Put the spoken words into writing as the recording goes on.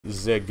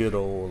the good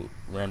old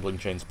Rambling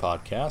Chains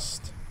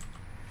podcast.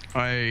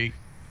 It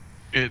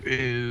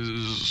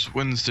is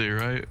Wednesday,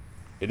 right?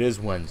 It is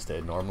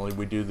Wednesday. Normally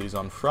we do these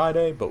on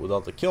Friday, but with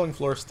all the Killing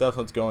Floor stuff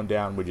that's going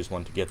down, we just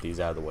want to get these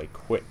out of the way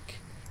quick.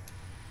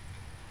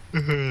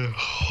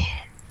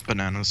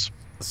 Bananas.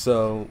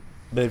 So,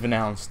 they've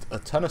announced a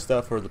ton of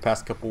stuff over the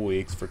past couple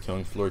weeks for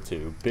Killing Floor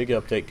 2. Big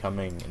update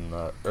coming in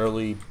the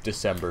early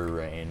December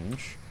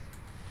range.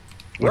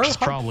 Which is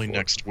probably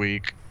next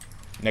week.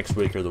 Next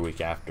week or the week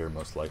after,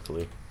 most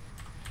likely.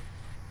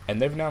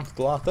 And they've announced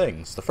a lot of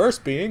things. The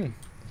first being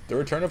the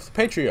return of the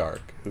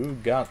Patriarch, who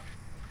got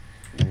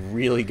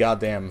really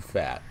goddamn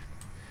fat.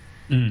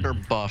 Or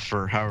buff,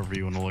 or however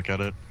you want to look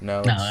at it.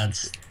 No,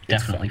 that's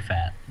definitely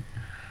fat.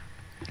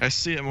 I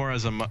see it more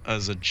as a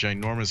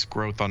ginormous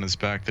growth on his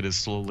back that is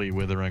slowly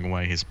withering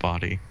away his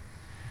body.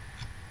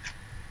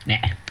 Nah.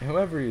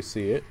 However you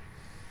see it,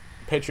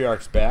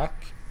 Patriarch's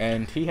back,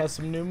 and he has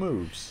some new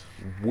moves.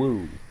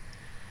 Woo.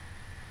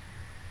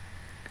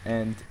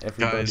 And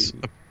everybody... Guys,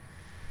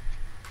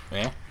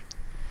 yeah?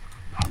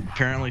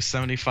 apparently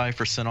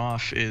 75%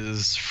 off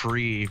is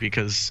free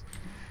because...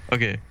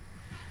 Okay,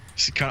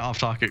 it's kind of off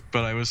topic,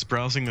 but I was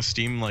browsing the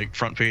Steam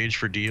front page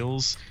for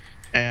deals,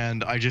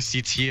 and I just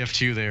see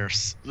TF2 there.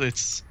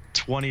 It's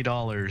 $20,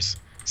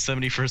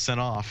 70%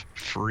 off,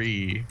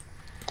 free.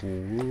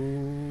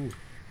 Ooh.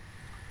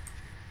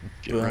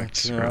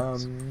 Correct.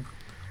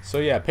 So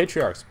yeah,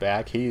 Patriarch's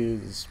back. He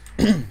is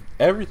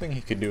everything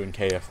he could do in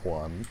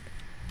KF1.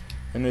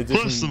 In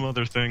addition, Plus some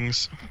other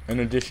things. In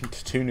addition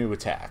to 2 new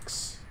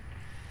attacks.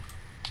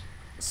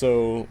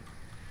 So,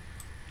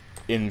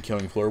 in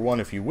Killing Floor 1,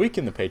 if you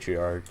weaken the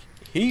Patriarch,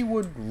 he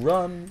would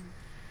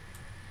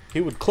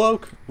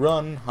cloak,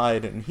 run,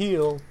 hide, and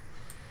heal,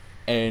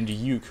 and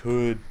you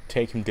could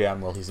take him down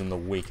while he's in the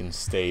weakened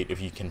state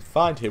if you can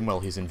find him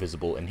while he's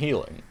invisible and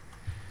healing.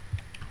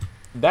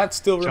 That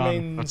still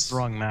remains... That's the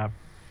wrong map.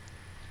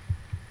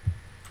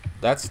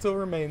 That still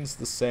remains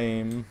the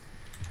same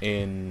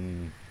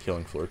in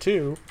Killing Floor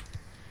 2,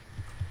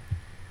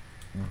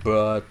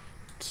 but...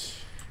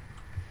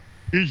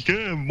 He's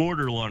got a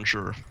mortar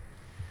launcher.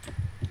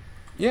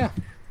 Yeah,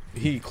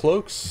 he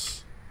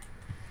cloaks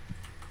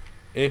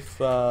if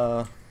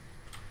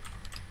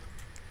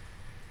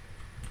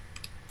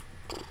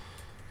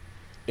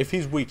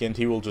he's weakened,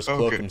 he will just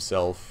cloak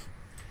himself.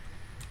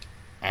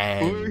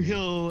 And or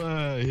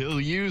he'll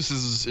use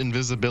his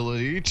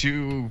invisibility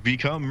to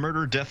become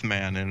Murder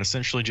Deathman and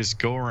essentially just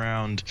go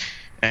around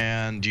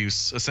and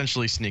use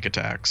essentially sneak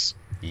attacks.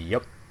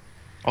 Yep.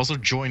 Also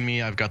join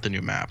me, I've got the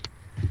new map.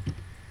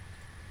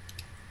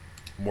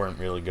 Weren't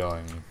really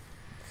going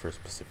for a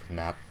specific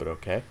map, but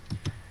okay.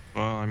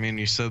 Well, I mean,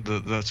 you said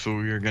that that's what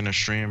we were gonna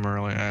stream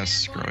earlier.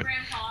 Screw it.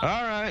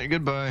 Alright,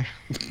 goodbye.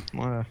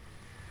 We're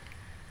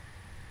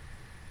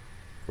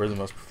the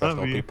most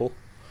professional people.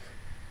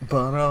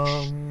 But,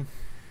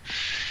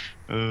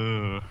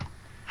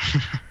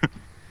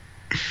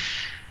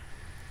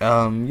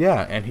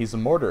 yeah, and he's a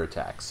mortar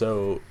attack.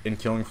 So, in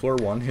Killing Floor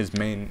 1, his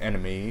main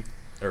enemy,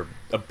 or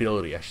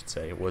ability, I should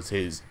say, was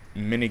his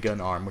minigun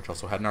arm, which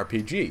also had an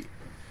RPG.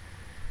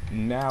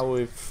 Now,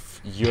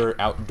 if you're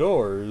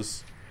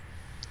outdoors,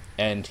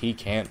 and he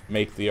can't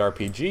make the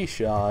RPG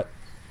shot,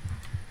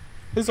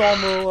 his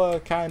arm will,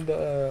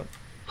 kinda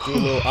do a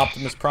little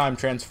Optimus Prime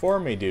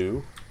transform-y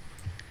do,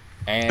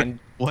 and...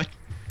 What?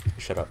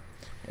 Shut up.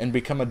 And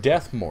become a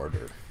death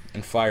mortar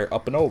and fire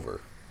up and over.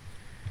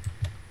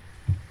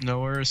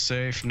 Nowhere is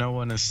safe, no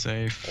one is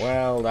safe.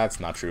 Well, that's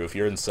not true. If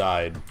you're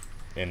inside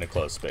in a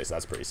closed space,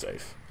 that's pretty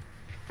safe.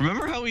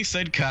 Remember how we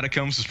said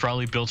Catacombs was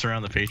probably built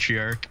around the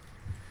Patriarch?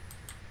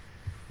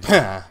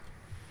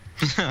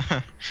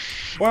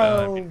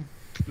 Well...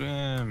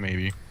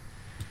 maybe.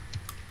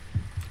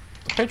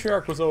 The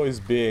Patriarch was always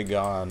big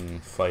on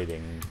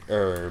fighting,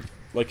 or,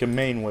 like, a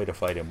main way to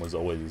fight him was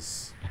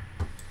always...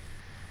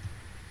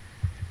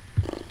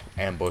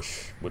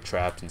 ambush with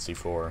traps and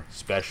C4,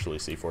 especially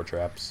C4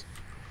 traps.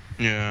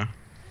 Yeah.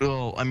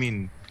 Well, I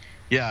mean,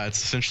 yeah,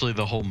 it's essentially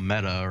the whole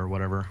meta or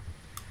whatever.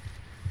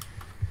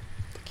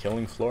 The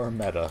Killing Floor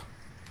meta.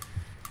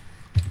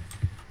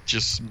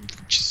 Just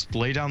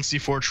lay down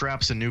C4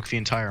 traps and nuke the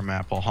entire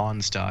map while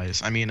Hans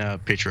dies. I mean,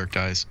 Patriarch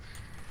dies.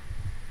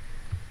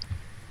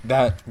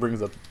 That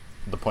brings up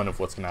the point of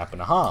what's going to happen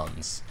to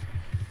Hans.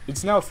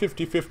 It's now a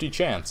 50-50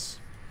 chance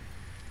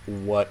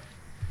what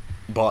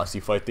boss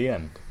you fight at the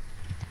end.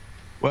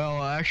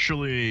 Well,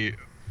 actually,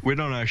 we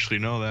don't actually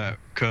know that,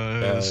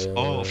 because,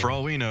 for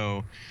all we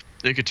know,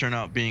 it could turn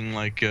out being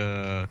like,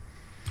 no,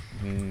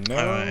 we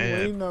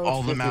know all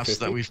it's the maps 50-50.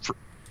 that we've...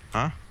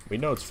 Huh? We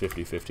know it's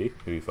 50-50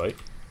 who you fight.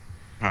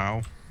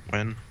 How?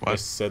 When? I What?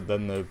 said that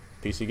in the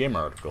PC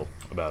Gamer article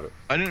about it.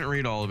 I didn't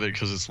read all of it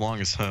because it's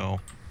long as hell.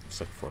 It's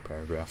like 4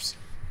 paragraphs.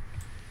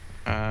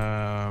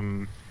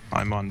 I'm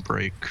on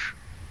break.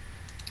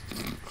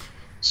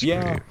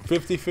 Yeah,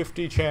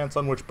 50-50 chance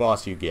on which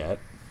boss you get.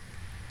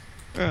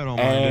 I don't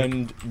mind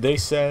And they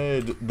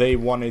said they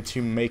wanted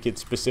to make it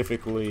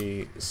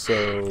specifically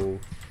so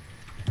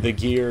the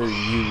gear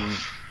you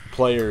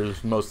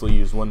players mostly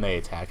use when they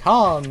attack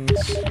Hans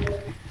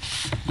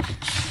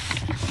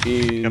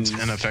Becomes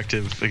is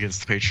ineffective against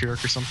the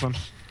Patriarch or something.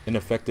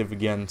 ineffective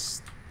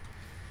against...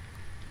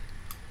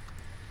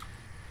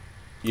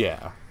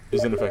 Yeah,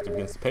 is ineffective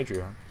against the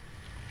Patriarch.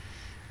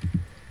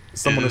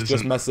 Someone has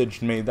just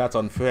messaged me, that's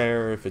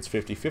unfair. If it's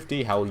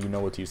 50-50, how will you know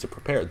what to use to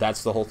prepare?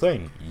 That's the whole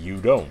thing. You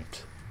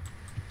don't.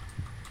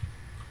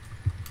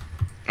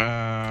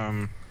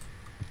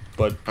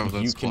 But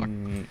you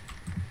can...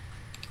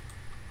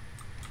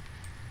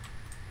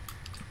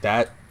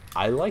 That...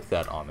 I like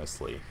that,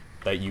 honestly.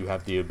 That you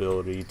have the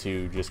ability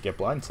to just get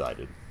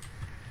blindsided.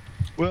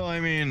 Well, I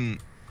mean,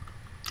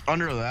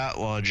 under that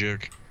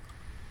logic,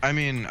 I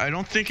mean, I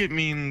don't think it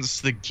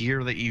means the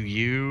gear that you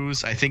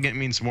use. I think it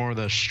means more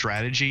the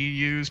strategy you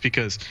use,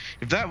 because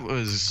if that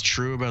was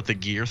true about the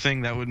gear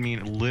thing, that would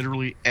mean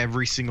literally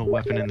every single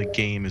weapon in the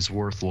game is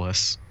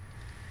worthless.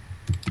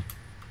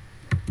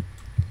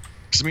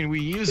 Because, I mean, we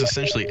use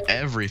essentially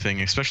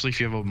everything, especially if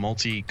you have a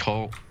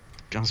multi-class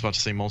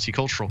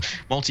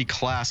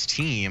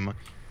team.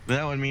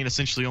 That would mean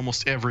essentially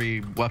almost every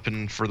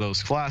weapon for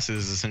those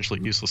classes is essentially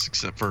useless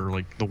except for,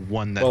 like, the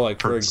one that well, like,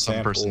 for example,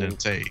 some person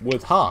didn't take.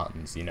 with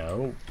Hans, you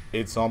know,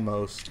 it's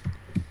almost...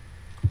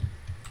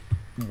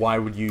 Why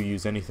would you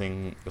use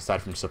anything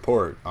aside from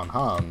support on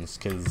Hans?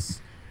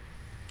 Because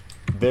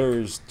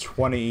there's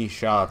 20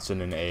 shots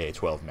in an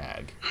AA-12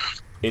 mag.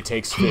 It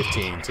takes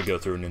 15 to go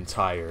through an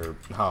entire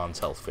Hans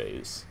health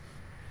phase.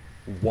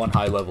 One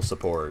high-level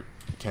support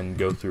can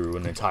go through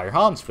an entire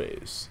Hans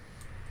phase.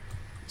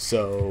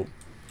 So...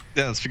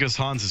 Yeah, it's because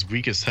Hans is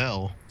weak as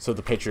hell. So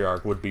the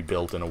Patriarch would be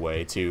built in a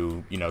way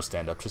to, you know,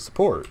 stand up to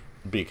support,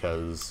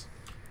 because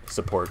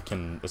support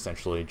can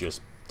essentially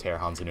just tear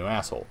Hans a new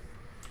asshole.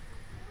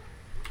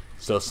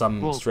 So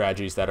some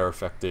strategies that are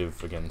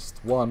effective against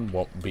one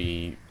won't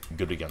be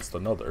good against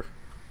another.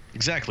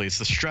 Exactly, it's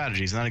the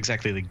strategies, not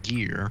exactly the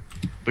gear.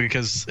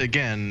 Because,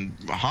 again,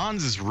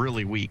 Hans is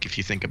really weak if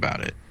you think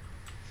about it.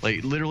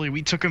 Like, literally,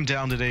 we took him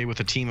down today with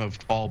a team of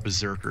all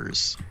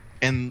Berserkers.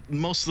 And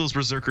most of those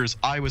Berserkers,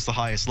 I was the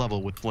highest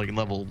level with, like,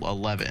 level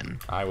 11.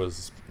 I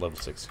was level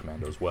 6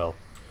 commando as well.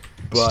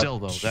 But still,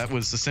 though, that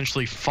was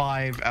essentially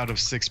 5 out of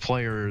 6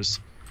 players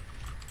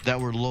that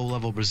were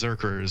low-level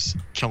Berserkers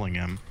killing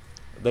him.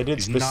 They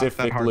did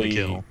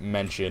specifically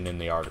mention in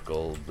the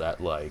article that,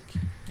 like,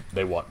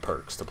 they want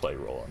perks to play a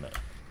role in it.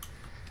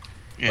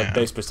 Yeah. Like,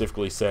 they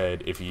specifically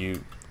said, if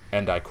you,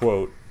 and I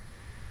quote,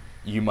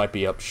 you might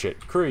be up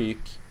shit creek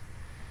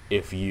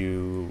if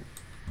you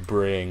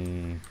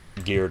bring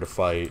gear to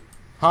fight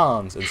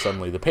Hans and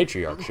suddenly the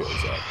Patriarch shows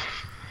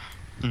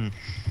up.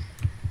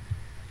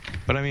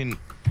 But I mean,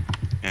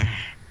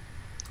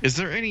 is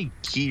there any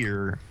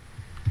gear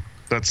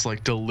that's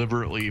like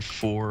deliberately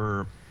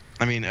for...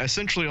 I mean,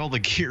 essentially all the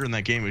gear in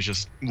that game is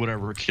just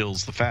whatever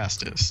kills the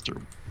fastest,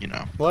 or, you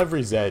know. Well,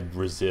 every Zed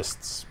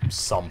resists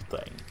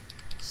something,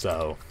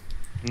 so...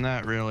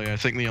 Not really. I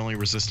think the only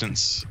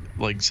resistance,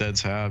 like,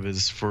 Zeds have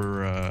is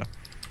for,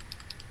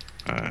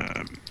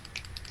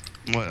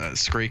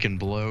 Scrake and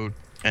Bloat,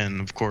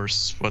 and, of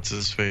course,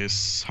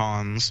 what's-his-face,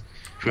 Hans,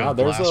 who have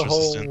there's blast a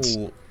whole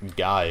resistance.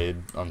 guide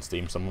on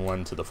Steam. Someone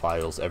went to the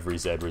files. Every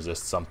Zed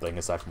resists something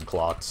aside from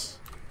clots.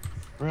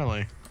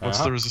 Really? What's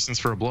the resistance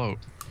for a Bloat?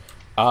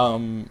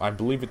 I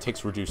believe it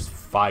takes reduced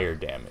fire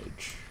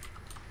damage.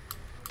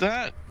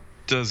 That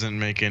doesn't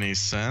make any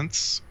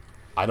sense.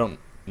 I don't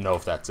know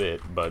if that's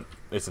it, but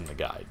it's in the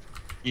guide.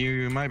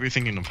 You might be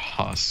thinking of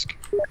Husk.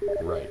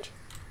 Right.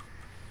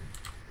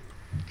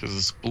 Because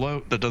this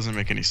Bloat, that doesn't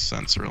make any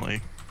sense,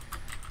 really.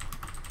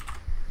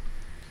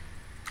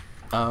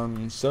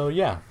 So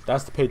yeah,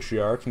 that's the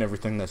Patriarch and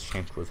everything that's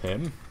changed with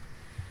him.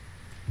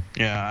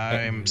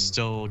 Yeah, I'm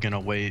still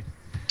gonna wait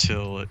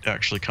till it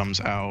actually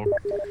comes out,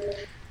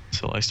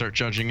 till I start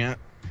judging it.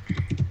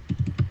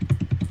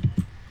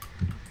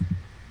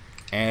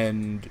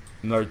 And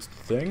another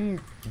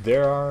thing,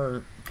 there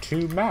are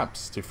 2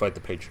 maps to fight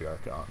the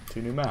Patriarch on.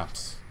 2 new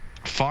maps.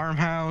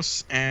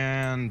 Farmhouse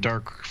and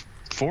Dark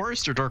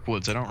Forest or Dark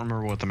Woods? I don't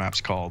remember what the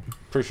map's called.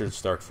 Pretty sure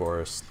it's Dark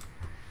Forest.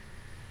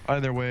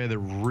 Either way, they're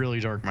really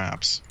dark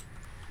maps.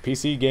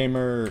 PC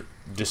Gamer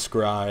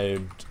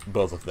described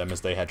both of them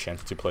as they had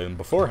chance to play them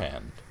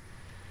beforehand.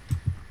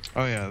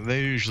 Oh yeah,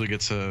 they usually get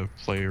to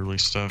play early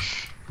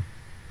stuff.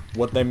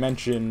 What they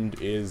mentioned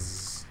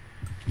is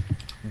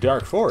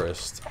Dark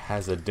Forest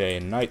has a day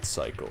and night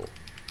cycle.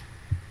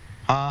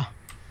 Huh?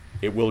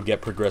 It will get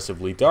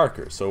progressively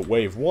darker. So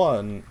wave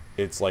 1,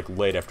 it's like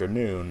late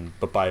afternoon,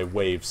 but by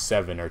wave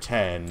 7 or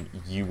 10,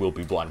 you will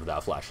be blind without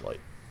a flashlight.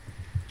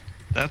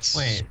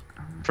 That's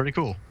pretty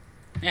cool.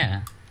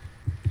 Yeah.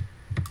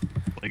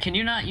 Like, Can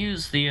you not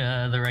use the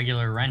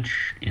regular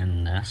wrench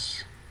in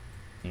this?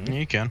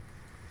 you can.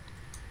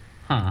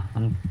 Huh.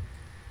 I'm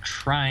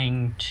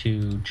trying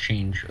to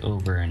change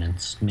over and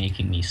it's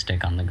making me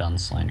stick on the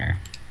gunslinger.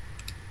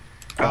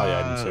 Probably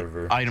item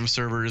server. Item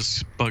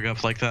servers bug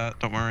up like that,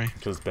 don't worry.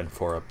 Because it's been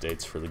 4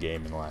 updates for the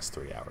game in the last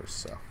 3 hours,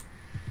 so.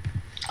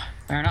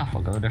 Fair enough,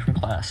 I'll go a different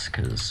class,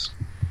 because...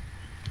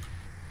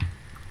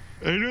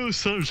 I know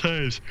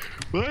sometimes.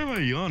 Why am I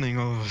yawning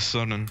all of a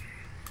sudden?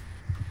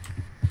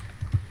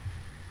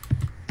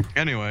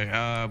 Anyway,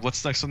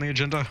 what's next on the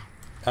agenda?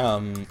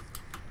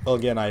 Well,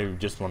 again, I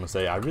just want to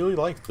say I really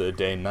like the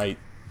day and night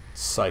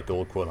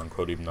cycle, quote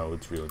unquote, even though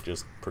it's really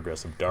just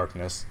progressive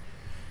darkness.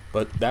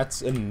 But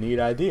that's a neat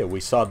idea. We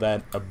saw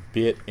that a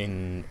bit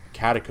in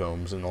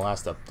Catacombs in the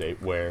last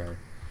update, where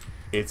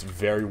it's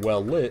very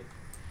well lit,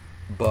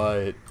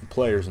 but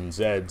players and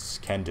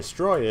Zeds can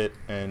destroy it,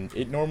 and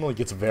it normally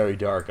gets very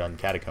dark on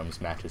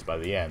Catacombs matches by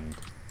the end.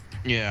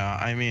 Yeah,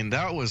 I mean,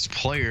 that was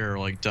player,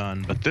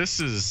 done, but this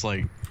is,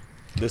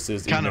 This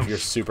is, kind even if of you're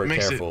super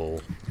makes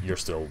careful, you're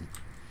still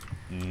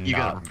not... you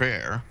gotta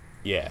prepare.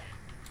 Yeah.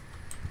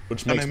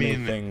 Which makes me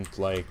think,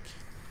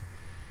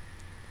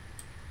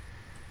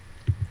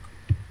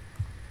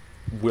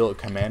 will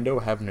Commando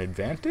have an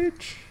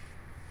advantage?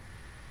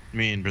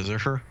 Me and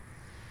Berserker?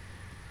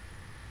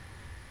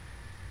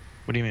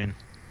 What do you mean?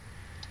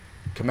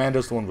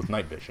 Commando's the one with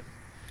night vision.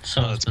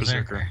 So Oh, it's that's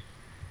Berserker.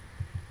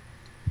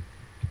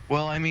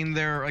 Well, I mean,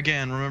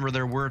 remember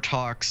there were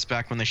talks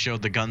back when they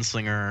showed the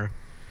Gunslinger,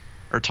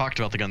 or talked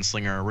about the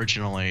Gunslinger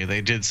originally.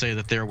 They did say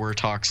that there were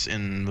talks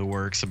in the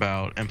works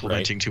about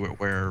implementing to it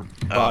where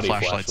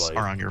flashlights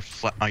are on your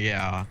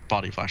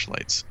body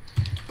flashlights.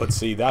 But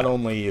see, that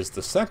only is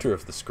the center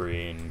of the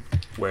screen,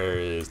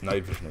 whereas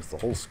night vision is the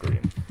whole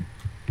screen.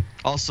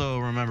 Also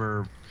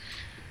remember,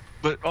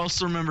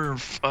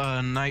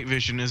 night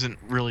vision isn't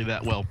really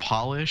that well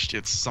polished.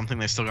 It's something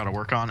they still got to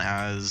work on.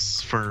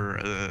 As for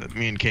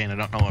me and Kane, I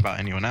don't know about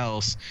anyone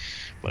else,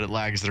 but it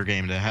lags their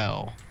game to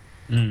hell.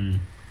 You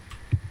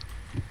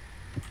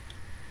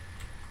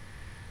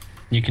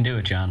can do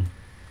it, John.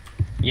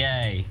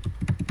 Yay.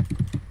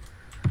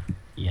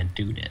 Yeah,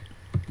 dude it.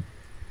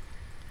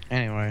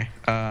 Anyway,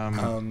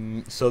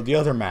 so the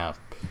other map.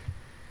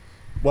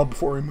 Well,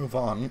 before we move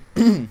on,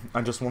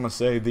 I just want to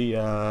say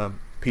the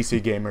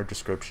PC Gamer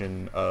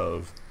description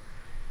of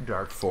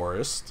Dark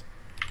Forest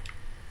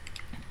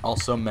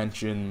also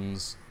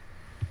mentions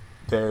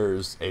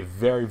there's a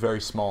very, very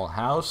small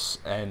house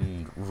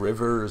and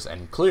rivers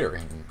and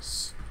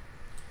clearings.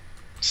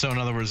 so in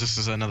other words, this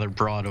is another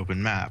broad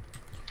open map.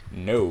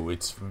 No,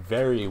 it's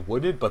very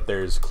wooded, but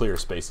there's clear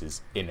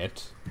spaces in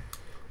it.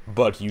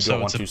 But you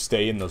don't want to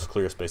stay in those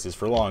clear spaces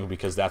for long,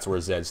 because that's where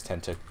Zeds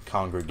tend to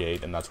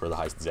congregate, and that's where the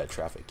highest Zed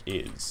traffic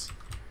is.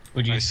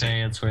 Would you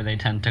say it's where they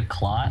tend to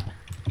clot?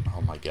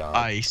 Oh my god.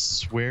 I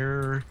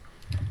swear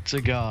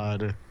to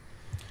God.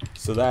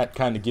 So that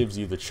kind of gives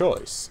you the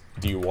choice.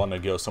 Do you want to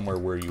go somewhere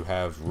where you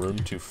have room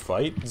to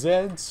fight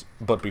Zeds,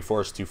 but be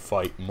forced to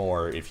fight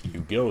more if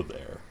you go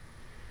there?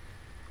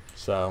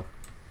 So...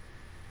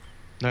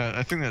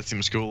 I think that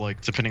seems cool,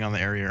 depending on the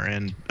area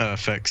and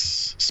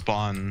affects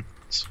spawn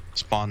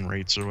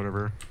rates or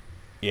whatever.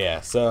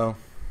 Yeah, so...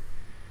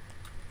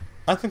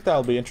 I think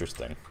that'll be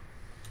interesting.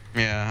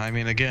 Yeah, I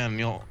mean, again,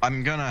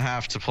 I'm gonna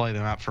have to play the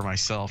map for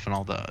myself and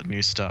all the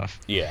new stuff.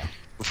 Yeah.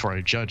 Before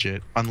I judge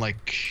it,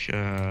 unlike...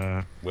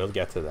 We'll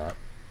get to that.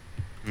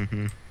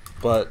 Mm-hmm.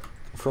 But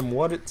from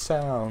what it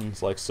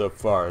sounds like so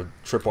far,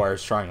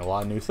 Tripwire's trying a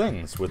lot of new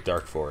things with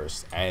Dark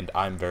Forest, and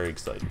I'm very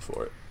excited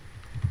for it.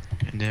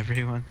 And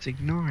everyone's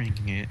ignoring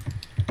it.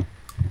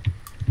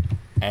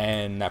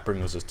 And that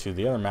brings us to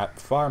the other map,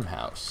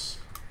 Farmhouse.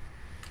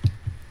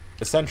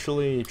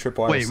 Essentially,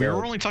 Tripwire Wait, said... we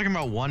were only talking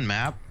about one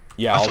map?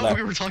 Yeah, I all thought that...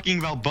 we were talking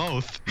about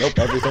both. Nope,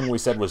 everything we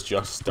said was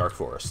just Dark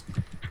Forest.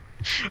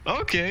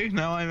 Okay,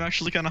 now I'm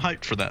actually kind of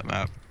hyped for that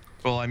map.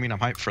 Well, I mean, I'm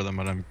hyped for them,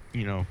 but I'm,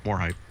 more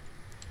hyped.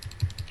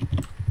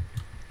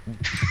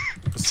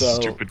 So,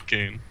 Stupid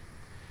game.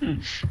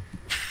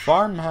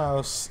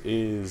 Farmhouse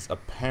is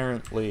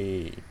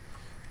apparently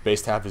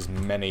based to have as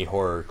many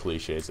horror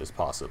cliches as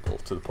possible,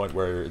 to the point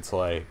where it's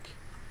not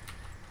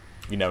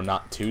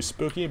too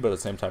spooky, but at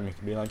the same time you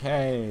can be like,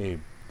 hey,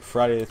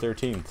 Friday the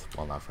 13th.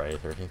 Well, not Friday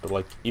the 13th,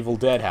 but Evil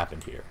Dead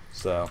happened here,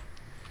 so...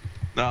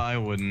 No, I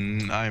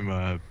wouldn't. I'm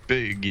a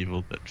big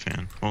Evil Dead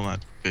fan. Well,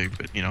 not big,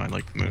 but, I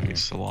like the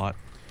movies a lot.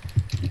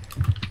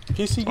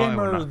 PC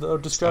Gamer, though,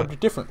 described it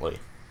differently.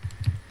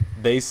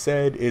 They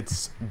said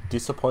it's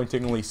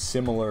disappointingly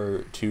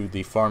similar to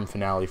the farm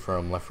finale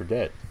from Left 4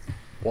 Dead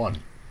 1.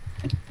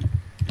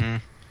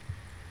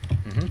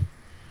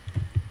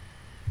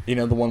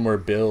 The one where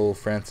Bill,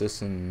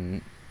 Francis,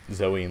 and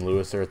Zoe and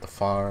Lewis are at the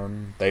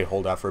farm. They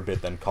hold out for a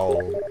bit, then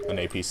call an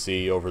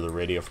APC over the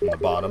radio from the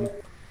bottom.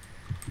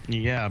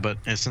 Yeah, but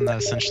isn't that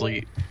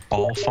essentially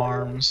all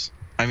farms?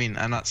 I mean,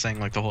 I'm not saying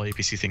the whole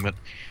APC thing, but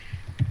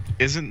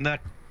isn't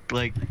that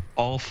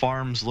all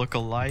farms look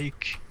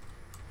alike?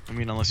 I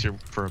mean, unless you're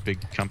for a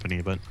big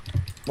company, but...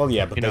 Well,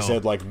 yeah, but they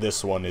said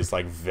this one is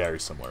very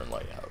similar in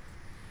layout.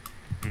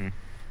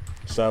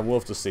 So we'll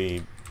have to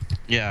see.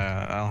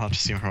 Yeah, I'll have to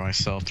see them for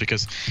myself,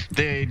 because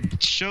they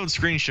showed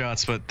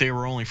screenshots, but they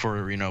were only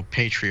for,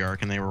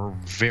 Patriarch, and they were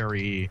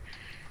very,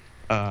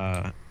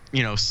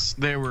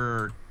 they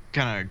were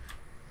kind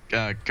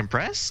of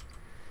compressed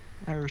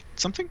or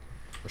something.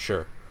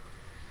 Sure.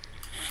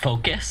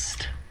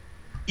 Focused?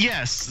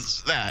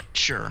 Yes, that,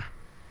 sure.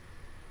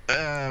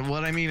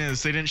 What I mean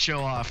is they didn't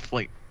show off,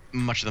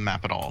 much of the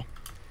map at all.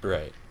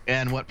 Right.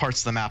 And what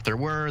parts of the map there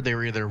were, they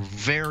were either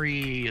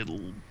very,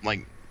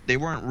 like, they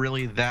weren't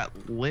really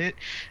that lit,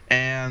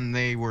 and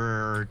they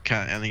were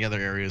kind of, and the other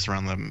areas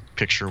around the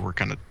picture were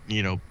kind of,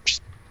 you know,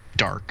 just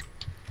dark.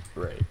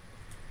 Right.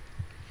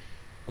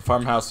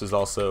 Farmhouse is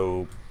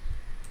also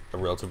a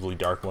relatively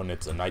dark one.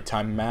 It's a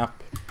nighttime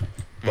map,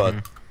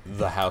 but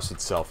the house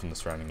itself and the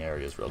surrounding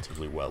area is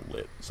relatively well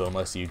lit. So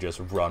unless you just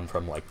run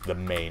from like the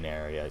main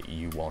area,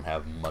 you won't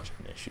have much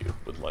of an issue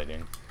with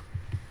lighting.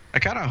 I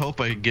kind of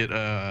hope I get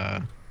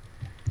a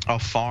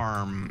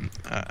farm.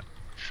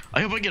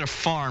 I hope I get a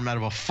farm out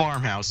of a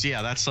farmhouse.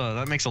 Yeah,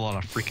 that makes a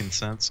lot of freaking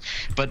sense.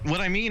 But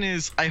what I mean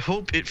is, I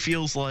hope it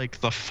feels like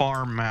the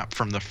farm map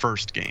from the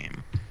first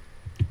game,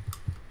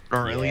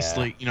 or at least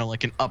like, you know,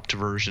 like an upped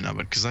version of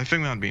it. Because I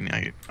think that'd be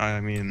nice. I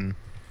mean,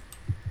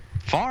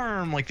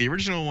 farm, like the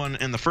original one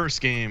in the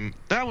first game,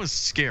 that was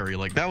scary.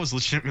 Like, that was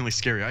legitimately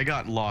scary. I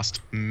got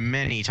lost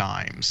many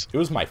times. It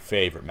was my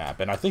favorite map,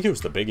 and I think it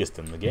was the biggest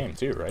in the game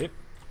too, right?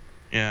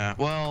 Yeah,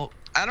 well,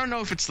 I don't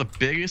know if it's the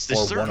biggest. It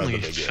certainly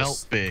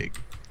felt big.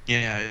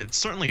 Yeah, it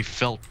certainly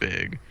felt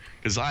big.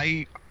 Because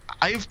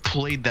I've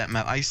played that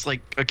map. I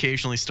like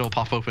occasionally still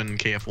pop open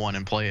KF1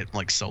 and play it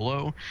like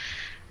solo.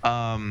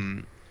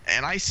 And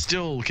I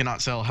still cannot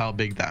tell how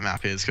big that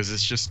map is because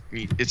it's just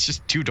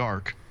too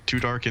dark. Too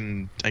dark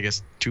and, I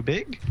guess, too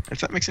big, if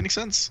that makes any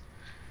sense.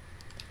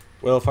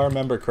 Well, if I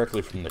remember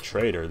correctly from the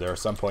trader, there are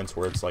some points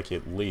where it's like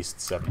at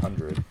least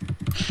 700.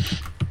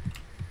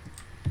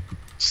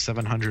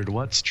 700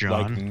 what's,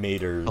 John? Like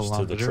meters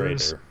to the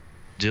trader.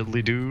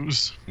 Diddly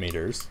doos.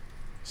 Meters.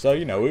 So,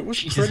 you know, it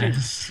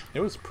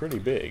was pretty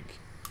big.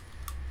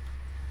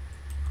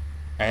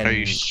 And are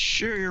you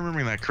sure you're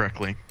remembering that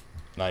correctly?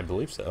 I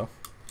believe so.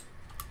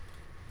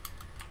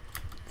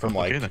 From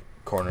like corner to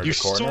corner. You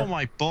stole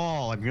my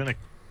ball. I'm gonna.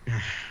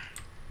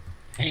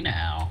 Hey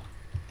now.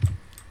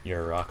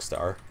 You're a rock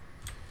star.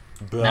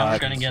 But Now we're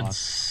gonna get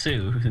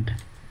sued.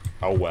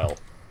 Oh well.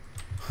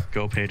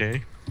 Go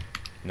payday.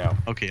 No.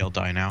 Okay, I'll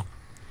die now.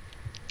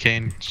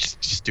 Kane,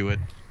 just do it.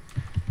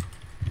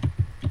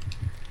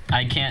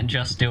 I can't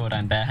just do it,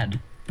 I'm bad.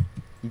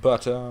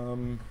 But,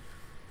 How's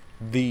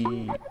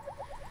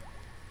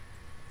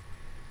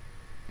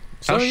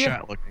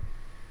chat looking?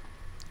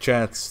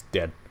 Chat's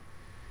dead.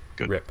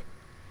 Good. Rip.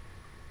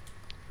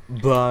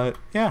 But,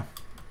 yeah.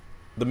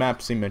 The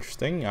map seemed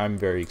interesting. I'm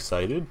very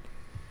excited.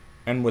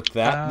 And with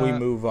that, we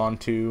move on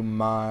to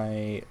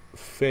my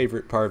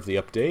favorite part of the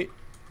update.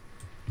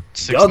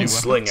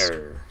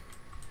 Gunslinger.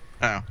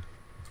 Oh.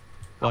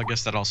 Well, I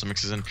guess that also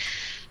mixes in.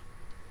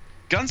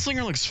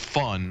 Gunslinger looks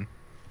fun.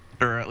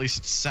 Or at least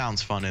it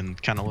sounds fun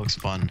and kind of looks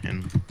fun.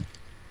 And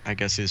I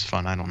guess is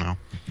fun. I don't know.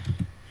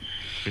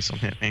 Please don't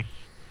hit me.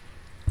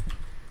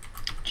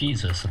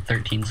 Jesus, a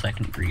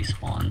 13-second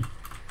respawn.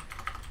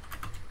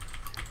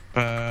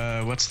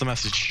 What's the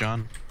message,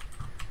 John?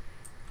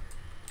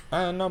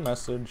 No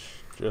message.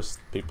 Just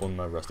people in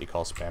my Rusty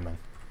call spamming.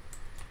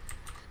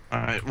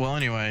 Alright, well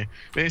anyway,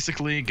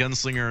 basically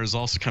Gunslinger is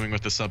also coming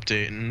with this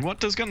update, and what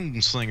does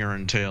Gunslinger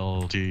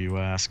entail, do you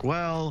ask?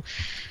 Well,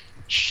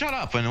 shut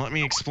up and let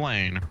me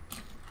explain.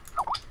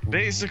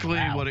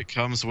 Basically, what it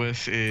comes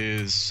with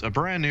is a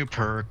brand new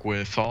perk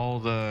with all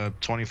the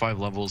 25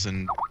 levels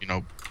and, you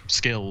know,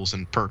 skills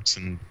and perks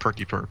and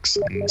perky perks,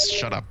 and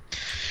shut up.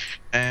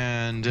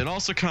 And it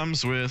also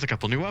comes with a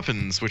couple new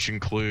weapons, which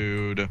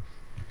include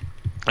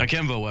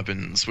akimbo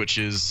weapons, which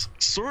is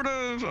sort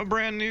of a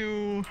brand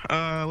new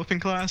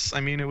weapon class.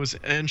 I mean, it was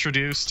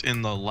introduced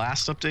in the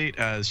last update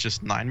as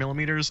just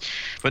 9mm,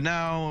 but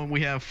now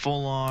we have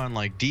full-on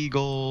like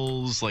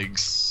deagles, like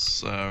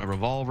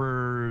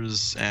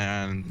revolvers,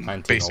 and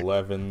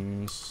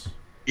 1911s.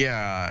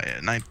 Yeah,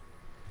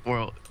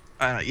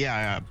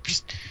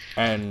 just.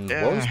 And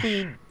what was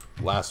the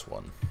last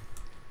one?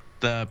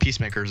 The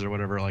peacemakers or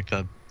whatever, like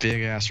the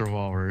big ass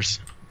revolvers.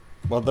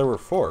 Well, there were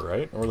 4,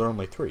 right? Or were there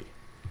only 3?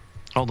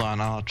 Hold on,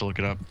 I'll have to look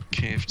it up.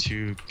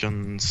 KF2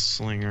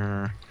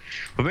 Gunslinger.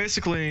 But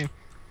basically,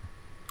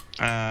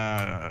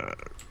 crap,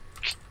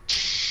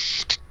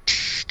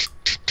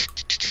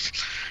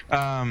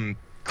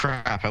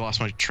 I lost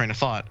my train of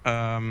thought.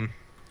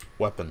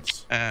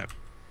 Weapons.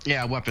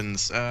 Yeah,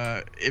 weapons.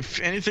 If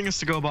anything is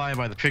to go by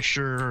the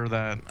picture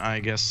that I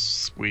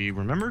guess we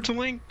remember to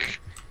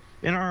link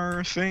in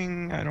our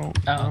thing, I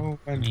don't know.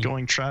 I'm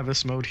going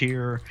Travis mode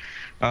here.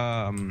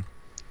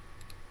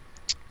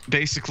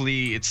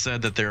 Basically, it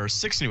said that there are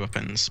 6 new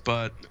weapons,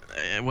 but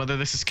whether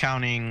this is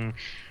counting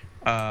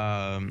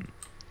the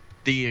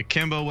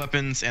akimbo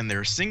weapons and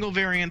their single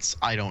variants,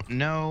 I don't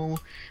know.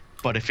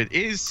 But if it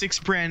is 6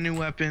 brand new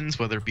weapons,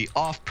 whether it be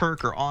off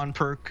perk or on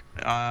perk,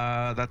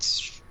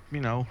 that's, you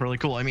know, really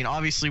cool. I mean,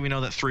 obviously we know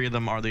that 3 of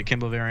them are the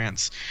akimbo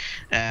variants,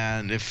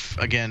 and if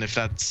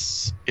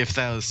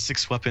those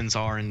 6 weapons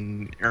are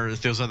or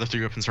if those other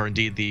 3 weapons are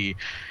indeed the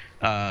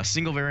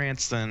single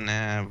variants, then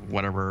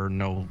whatever,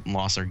 no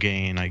loss or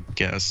gain, I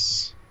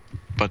guess.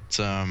 But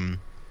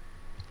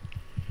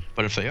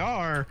if they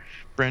are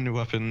brand new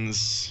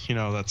weapons, you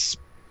know, that's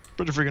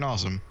pretty freaking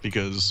awesome,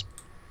 because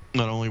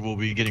not only will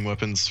we be getting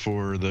weapons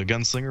for the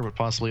gunslinger, but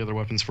possibly other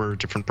weapons for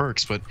different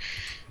perks. But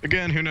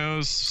again, who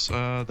knows?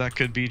 That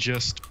could be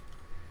just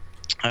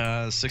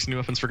 6 new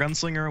weapons for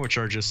gunslinger, which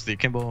are just the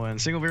akimbo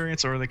and single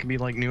variants, or they could be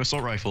like new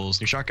assault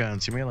rifles, new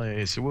shotguns, new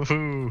melees.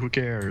 Woohoo! Who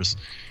cares?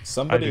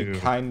 Somebody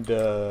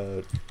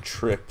kinda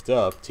tripped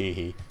up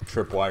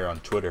Tripwire on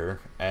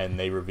Twitter, and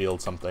they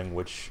revealed something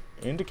which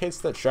indicates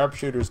that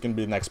sharpshooter is going to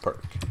be the next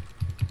perk.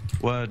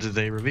 What did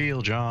they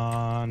reveal,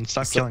 John?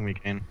 Stop killing me,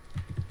 Kane.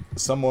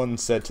 Someone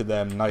said to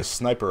them, "Nice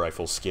sniper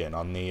rifle skin"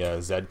 on the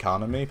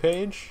Zedconomy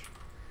page.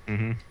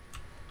 Mm-hmm.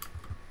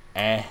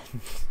 And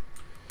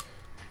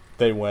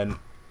they went,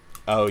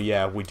 "Oh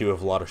yeah, we do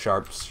have a lot of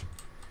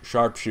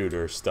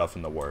sharpshooter stuff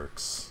in the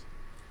works,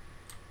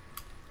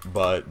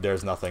 but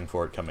there's nothing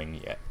for it coming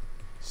yet."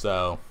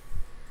 So,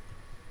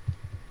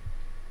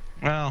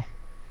 well,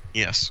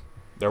 yes.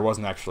 There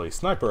wasn't actually a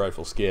sniper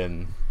rifle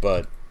skin,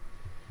 but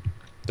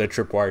the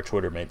Tripwire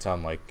Twitter made it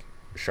sound like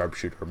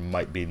sharpshooter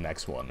might be the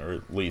next one, or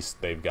at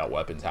least they've got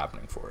weapons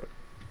happening for it.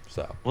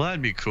 So, well,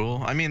 that'd be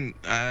cool. I mean,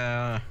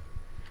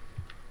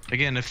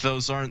 again, if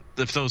those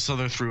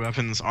other 3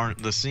 weapons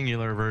aren't the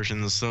singular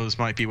versions, those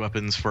might be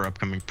weapons for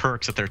upcoming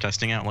perks that they're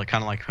testing out, like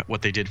kind of like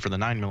what they did for the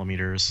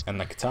 9mm and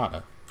the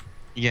katana.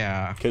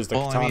 Yeah, because the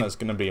katana is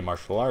going to be a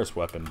martial arts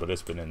weapon, but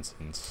it's been in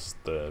since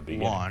the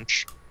beginning.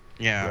 Launch.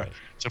 Yeah. Right.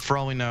 So for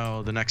all we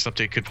know, the next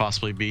update could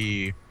possibly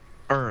be,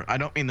 or I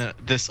don't mean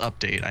this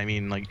update. I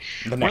mean like,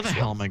 where the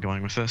hell am I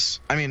going with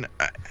this? I mean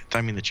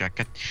the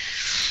jacket.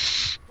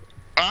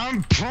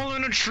 I'm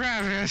pulling a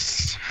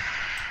Travis.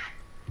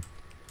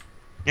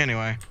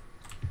 Anyway,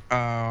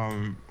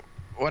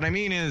 what I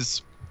mean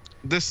is,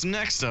 this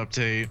next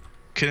update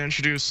could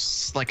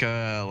introduce like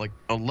a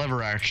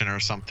lever action or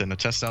something to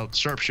test out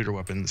sharpshooter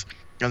weapons,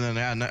 and then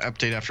an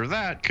update after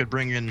that could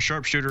bring in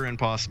sharpshooter and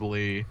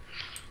possibly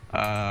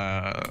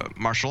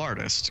martial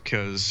artist,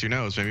 because who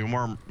knows,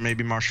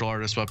 maybe martial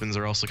artist weapons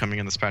are also coming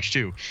in this patch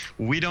too.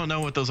 We don't know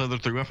what those other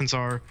 3 weapons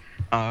are,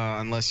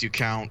 unless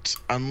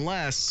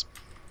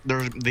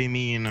they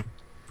mean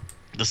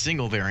the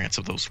single variants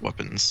of those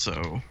weapons.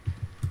 So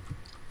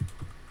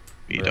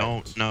we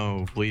don't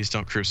know. Please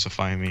don't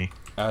crucify me.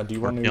 Do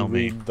you want to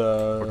read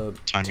the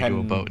 10... to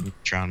a boat and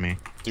drown me?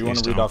 Do you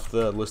want to read off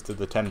the list of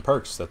the 10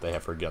 perks that they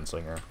have for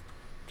Gunslinger?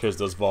 Because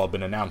those have all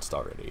been announced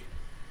already.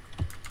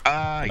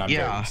 And I'm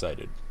very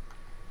excited.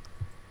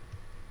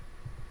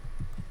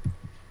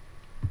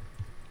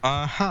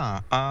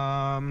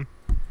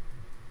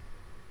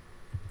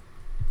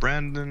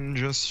 Brandon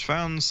just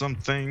found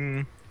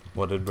something.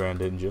 What did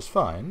Brandon just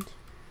find?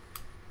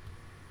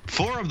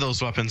 4 of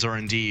those weapons are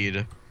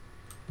indeed...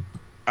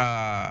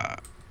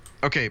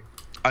 okay,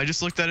 I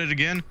just looked at it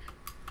again.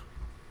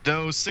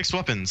 Those 6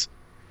 weapons,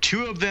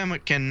 2 of them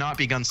cannot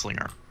be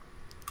Gunslinger.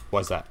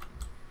 Why's that?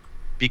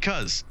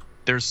 Because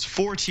there's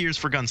 4 tiers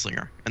for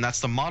Gunslinger, and that's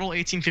the Model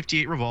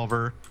 1858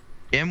 revolver,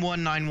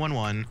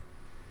 M1911,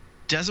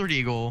 Desert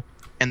Eagle,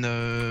 and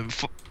the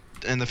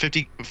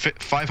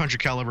 500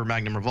 caliber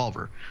Magnum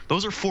revolver.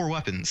 Those are 4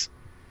 weapons.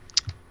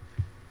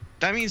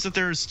 That means that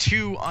there's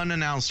 2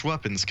 unannounced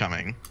weapons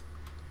coming.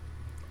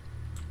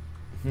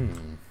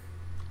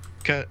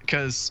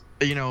 Because,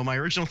 my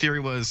original theory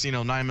was,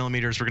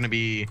 9mm were going to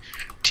be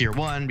tier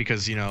 1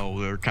 because,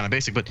 they're kind of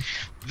basic. But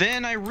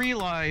then I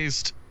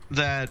realized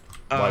that...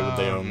 Why would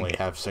they only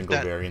have single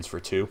variants for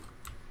 2?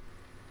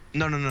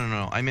 No.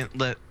 I meant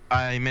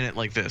it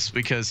like this,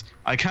 because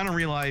I kind of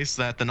realized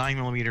that the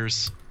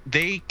 9mm,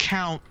 they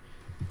count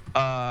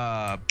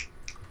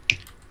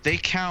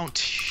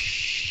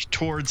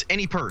towards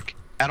any perk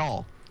at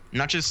all.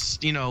 Not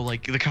just,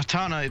 like the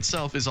katana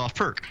itself is off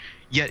perk,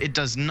 yet it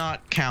does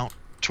not count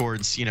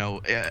towards,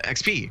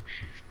 XP,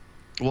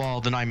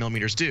 while the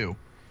 9mm do.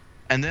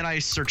 And then I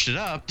searched it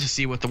up to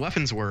see what the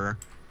weapons were,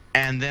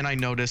 and then I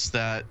noticed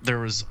that there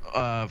was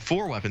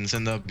 4 weapons,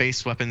 and the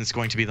base weapon is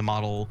going to be the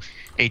Model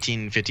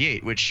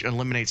 1858, which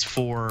eliminates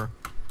 4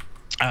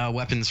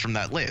 weapons from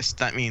that list.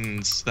 That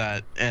means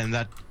that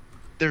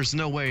there's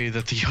no way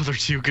that the other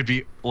 2 could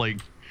be, like,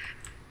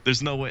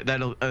 there's no way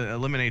that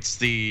eliminates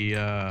the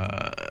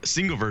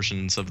single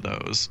versions of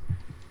those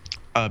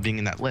being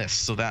in that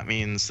list. So that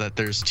means that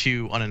there's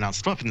 2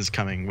 unannounced weapons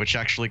coming, which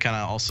actually kind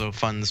of also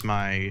funds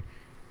my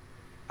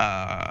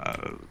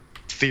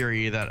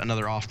theory that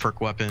another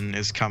off-perk weapon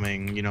is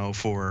coming,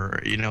 for,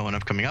 an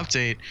upcoming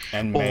update.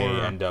 And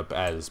may end up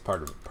as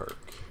part of a perk.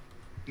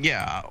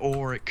 Yeah,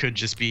 or it could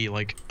just be,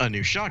 like, a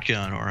new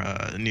shotgun, or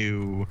a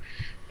new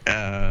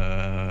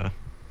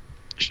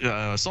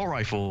assault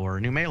rifle, or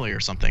a new melee,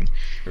 or something.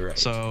 Right.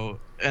 So,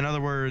 in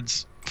other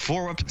words,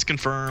 4 weapons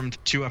confirmed,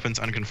 2 weapons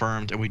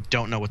unconfirmed, and we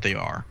don't know what they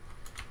are.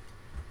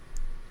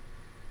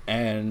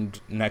 And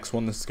next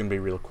one, this is going to be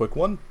a real quick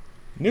one.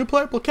 New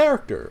playable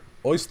character,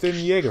 Oystein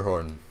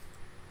Jaegerhorn.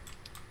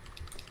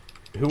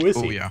 Who is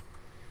he? Oh,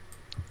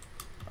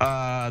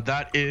 yeah.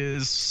 That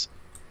is,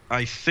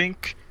 I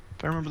think,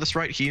 if I remember this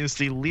right, he is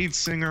the lead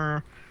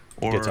singer,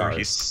 or guitarist.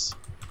 he's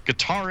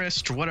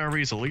guitarist, whatever.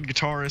 He's a lead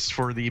guitarist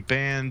for the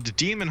band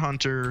Demon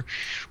Hunter,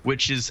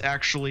 which is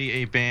actually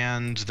a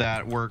band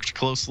that worked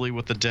closely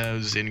with the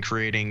devs in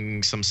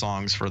creating some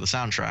songs for the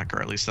soundtrack,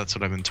 or at least that's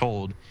what I've been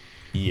told.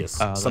 Yes,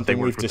 something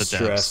we've to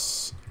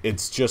stress.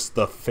 It's just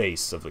the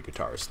face of the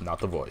guitarist, not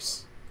the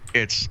voice.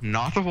 It's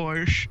not the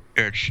voice.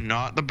 It's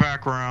not the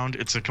background.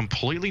 It's a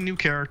completely new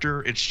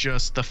character. It's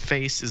just the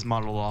face is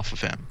modeled off of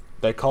him.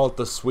 They call it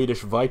the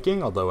Swedish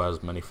Viking, although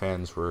as many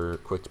fans were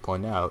quick to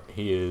point out,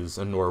 he is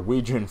a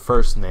Norwegian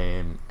first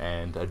name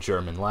and a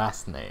German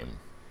last name.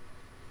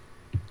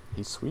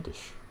 He's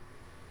Swedish.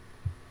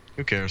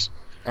 Who cares?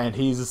 And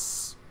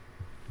he's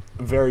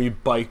a very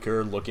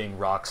biker-looking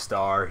rock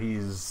star.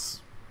 He's,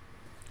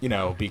 you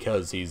know,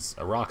 because he's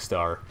a rock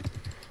star.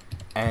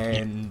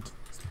 And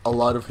a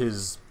lot of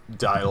his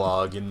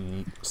dialogue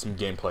and some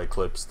gameplay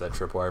clips that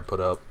Tripwire put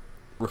up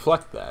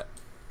reflect that.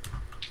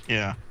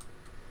 Yeah.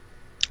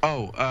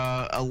 Oh,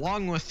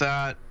 along with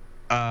that,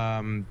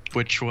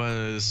 which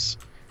was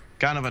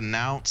kind of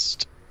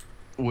announced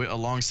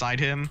alongside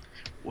him,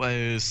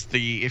 was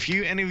if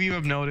any of you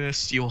have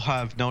noticed, you'll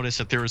have noticed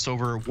that there is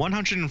over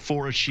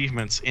 104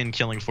 achievements in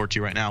Killing Floor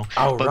 2 right now.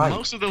 Oh, but right.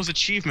 Most of those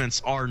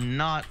achievements are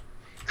not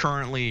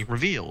currently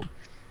revealed.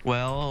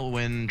 Well,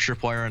 when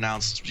Tripwire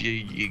announced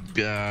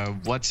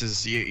what's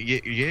his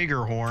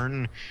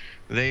Jaegerhorn,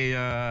 they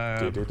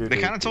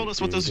kind of told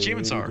us what those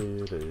achievements are.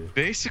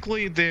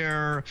 Basically,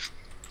 they're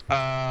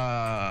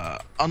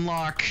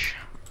unlock.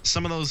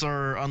 Some of those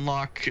are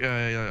unlock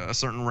a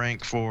certain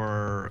rank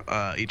for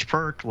each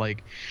perk.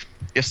 Like,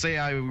 if say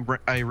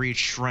I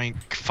reach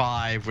rank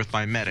 5 with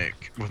my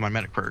medic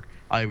perk,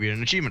 I get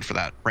an achievement for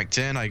that. Rank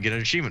 10, I get an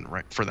achievement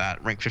for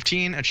that. Rank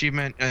 15,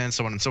 achievement, and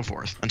so on and so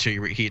forth until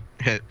you hit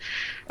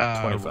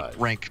 25.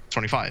 Rank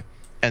 25.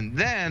 And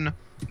then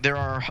there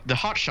are the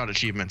hotshot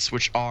achievements,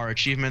 which are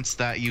achievements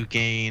that you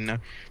gain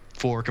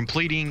for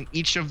completing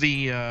each of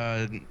the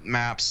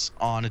maps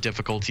on a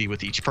difficulty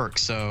with each perk.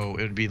 So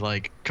it would be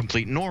like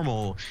complete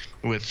normal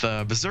with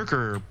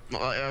Berserker.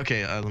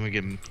 Okay, let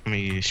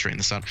me straighten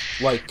this out.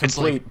 Like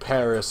complete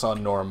Paris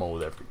on normal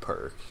with every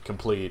perk,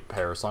 complete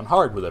Paris on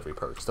hard with every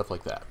perk, stuff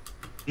like that.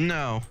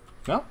 No.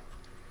 No?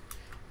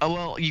 Oh,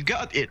 well, you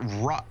got it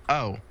right.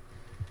 Oh.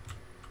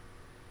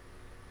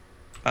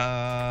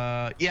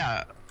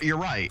 Yeah, you're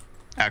right.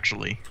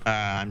 Actually,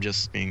 I'm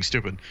just being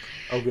stupid.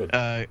 Oh, good.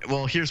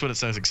 Well, here's what it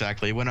says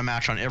exactly. Win a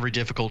match on every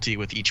difficulty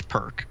with each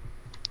perk,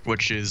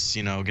 which is,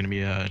 you know, going to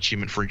be an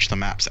achievement for each of the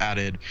maps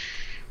added,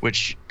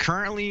 which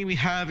currently we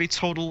have a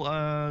total,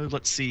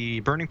 let's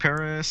see, Burning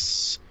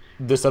Paris.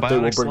 This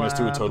update will bring us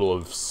to a total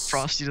of...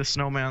 Frosty the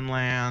Snowman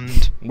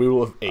Land. We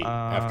will have 8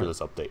 after this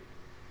update.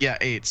 Yeah,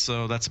 8.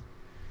 So that's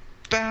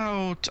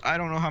about... I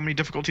don't know how many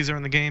difficulties are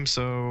in the game,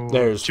 so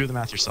There's do the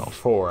math yourself.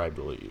 4, I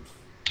believe.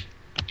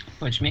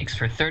 Which makes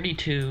for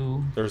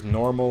 32. There's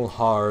normal,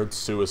 hard,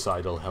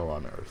 suicidal, hell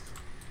on earth.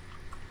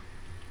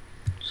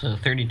 So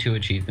 32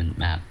 achievement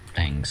map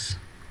things.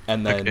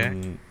 And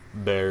then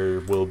there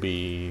will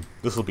be...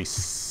 This will be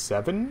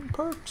 7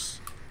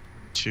 perks?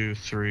 2,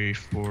 3,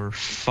 4,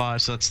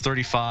 5. So that's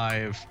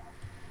 35.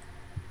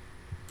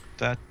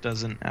 That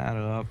doesn't add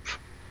up.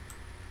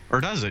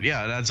 Or does it?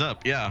 Yeah, it adds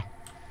up. Yeah.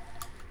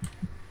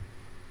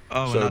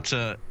 Oh,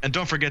 so, and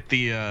don't forget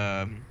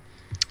the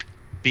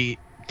beat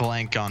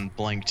blank on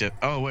blank dip.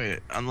 Oh wait,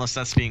 unless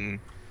that's being.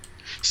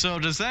 So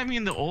does that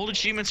mean the old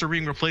achievements are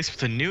being replaced with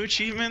the new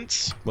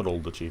achievements? What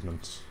old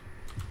achievements?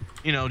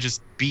 You know,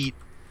 just beat.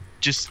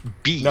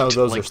 No,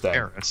 those like are staying.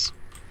 Paris.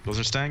 Those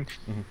are staying.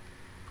 Mm-hmm.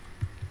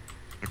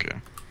 Okay.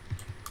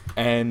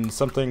 And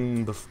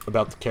something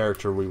about the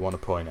character we want to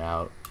point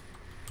out,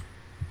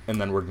 and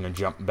then we're going to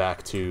jump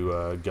back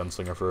to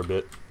Gunslinger for a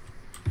bit.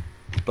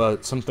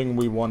 But something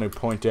we want to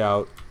point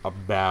out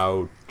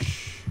about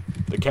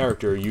the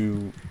character,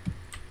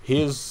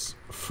 he is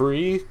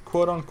free,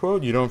 quote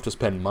unquote. You don't have to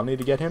spend money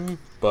to get him,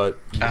 but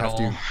you have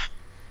to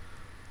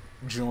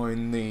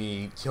join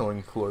the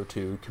Killing Floor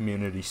 2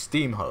 community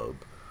Steam hub.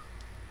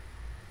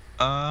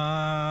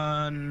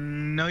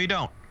 No, you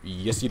don't.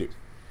 Yes, you do.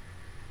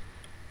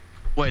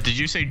 Wait, did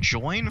you say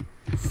join?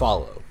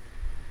 Follow.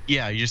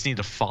 Yeah, you just need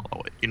to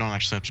follow it. You don't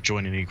actually have to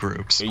join any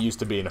groups. It used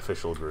to be an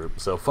official group.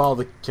 So follow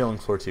the Killing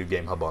Floor 2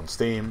 Game Hub on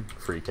Steam,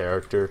 free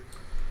character.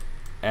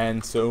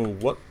 And so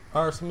what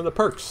are some of the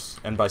perks?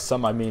 And by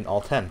some I mean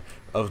all 10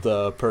 of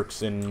the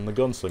perks in the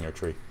Gunslinger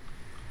tree.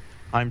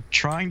 I'm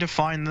trying to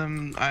find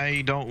them.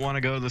 I don't want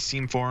to go to the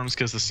Steam forums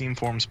because the Steam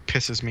forums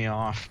pisses me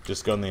off.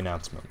 Just go in the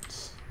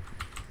announcements.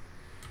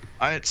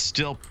 It's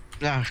still...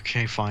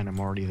 Okay, fine. I'm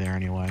already there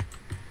anyway.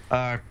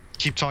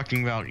 Keep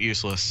talking about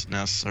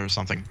uselessness or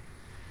something.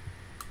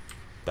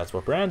 That's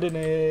what Brandon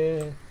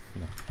is.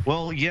 No.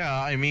 Well,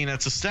 yeah, I mean,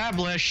 it's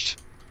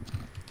established.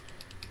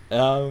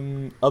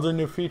 Other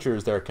new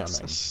features that are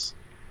coming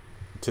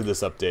to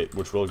this update,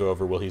 which we'll go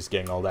over while he's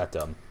getting all that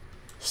done.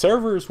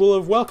 Servers will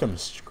have welcome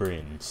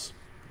screens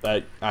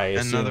that I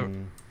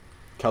assume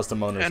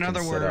custom owners can set up.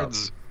 In other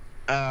words,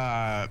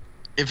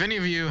 if any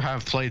of you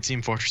have played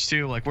Team Fortress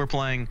 2 like we're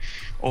playing,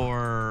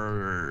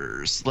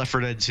 or Left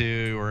 4 Dead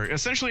 2, or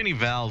essentially any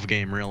Valve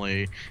game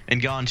really,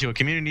 and gone to a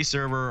community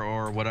server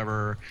or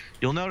whatever,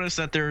 you'll notice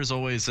that there's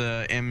always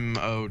a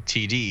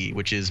MOTD,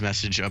 which is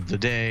message of the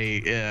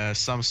day.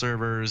 Some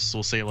servers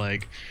will say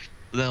like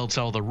they'll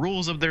tell the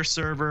rules of their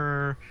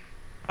server.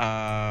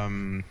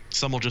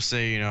 Some will just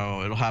say,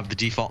 it'll have the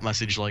default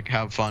message like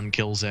have fun,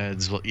 kill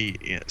Zeds,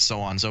 so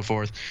on and so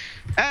forth.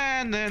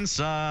 And then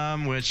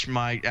some, which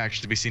might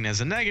actually be seen as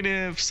a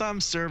negative,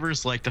 some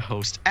servers like to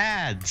host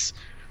ads,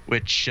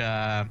 which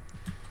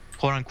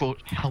quote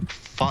unquote help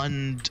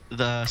fund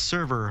the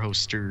server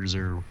hosters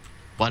or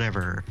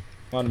whatever.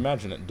 Well, I'd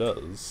imagine it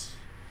does.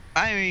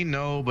 I mean,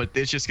 no, but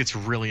it just gets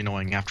really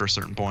annoying after a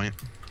certain point.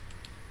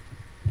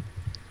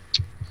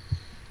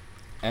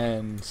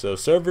 And so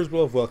servers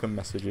will have welcome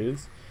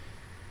messages.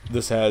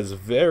 This has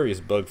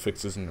various bug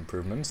fixes and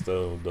improvements,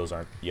 though those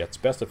aren't yet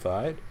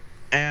specified.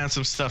 And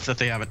some stuff that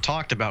they haven't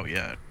talked about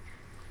yet.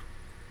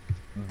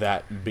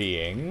 That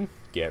being,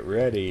 get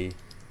ready,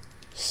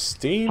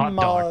 Steam Hot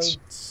dogs.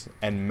 mods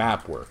and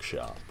Map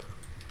Workshop.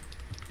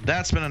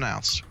 That's been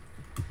announced.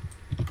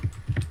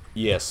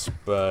 Yes,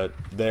 but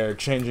they're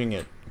changing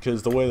it,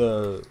 because the way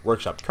the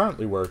workshop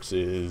currently works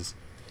is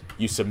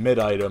you submit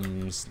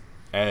items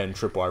and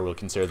Tripwire will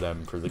consider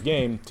them for the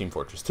game, Team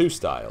Fortress 2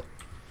 style.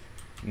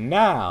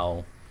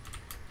 Now,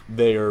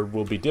 there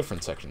will be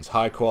different sections.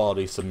 High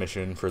quality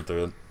submission for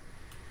the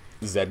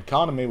Zed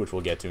economy, which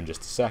we'll get to in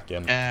just a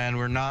second. And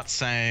we're not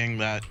saying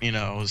that,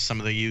 some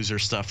of the user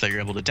stuff that you're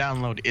able to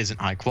download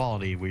isn't high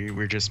quality.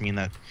 We just mean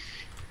that...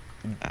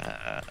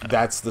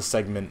 that's the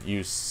segment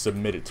you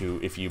submit it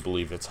to if you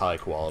believe it's high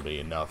quality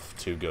enough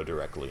to go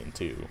directly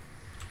into.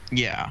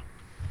 Yeah.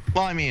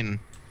 Well, I mean...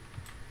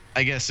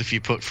 I guess if you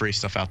put free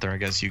stuff out there, I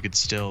guess you could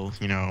still,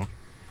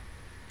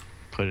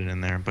 put it in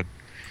there, but...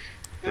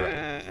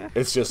 Right.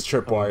 It's just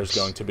Tripwire's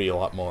going to be a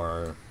lot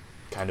more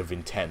kind of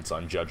intense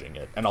on judging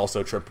it. And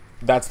also,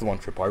 that's the one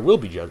Tripwire will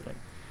be judging.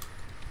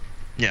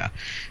 Yeah.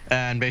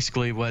 And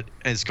basically what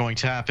is going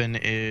to happen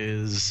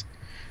is...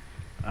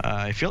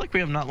 I feel like we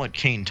have not let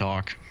Kane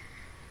talk.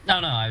 No,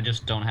 I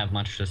just don't have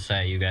much to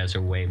say. You guys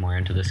are way more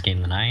into this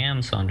game than I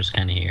am, so I'm just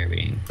kind of here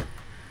being...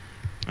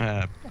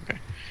 Okay.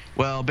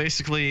 Well,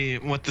 basically,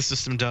 what the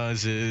system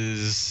does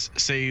is,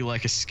 say you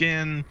like a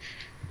skin,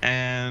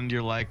 and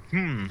you're like,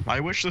 I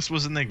wish this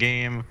was in the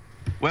game.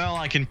 Well,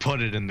 I can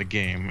put it in the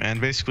game. And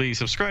basically, you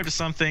subscribe to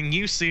something,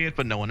 you see it,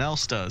 but no one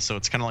else does. So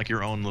it's kind of like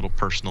your own little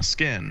personal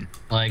skin.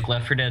 Like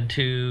Left 4 Dead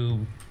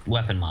 2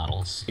 weapon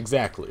models.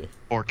 Exactly.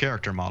 Or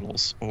character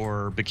models,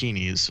 or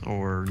bikinis,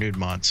 or nude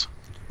mods.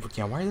 But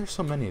yeah, why are there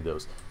so many of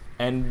those?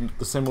 And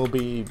the same will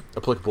be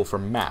applicable for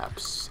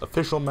maps.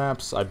 Official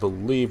maps, I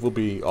believe, will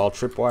be all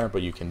Tripwire,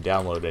 but you can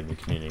download any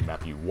community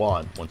map you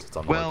want once it's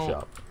on the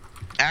workshop.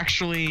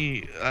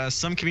 Actually,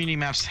 some community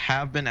maps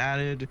have been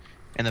added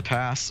in the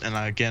past, and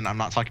again, I'm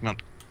not talking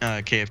about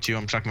KF2,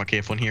 I'm talking about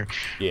KF1 here.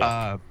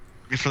 Yeah.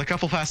 For the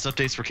couple past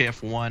updates for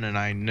KF1, and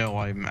I know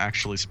I'm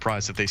actually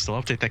surprised that they still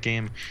update that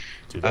game.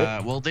 Do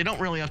they? Well, they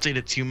don't really update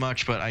it too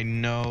much, but I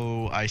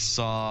know I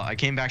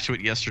came back to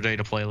it yesterday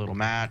to play a little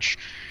match.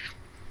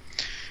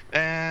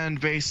 And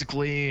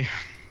basically,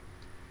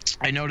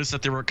 I noticed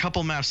that there were a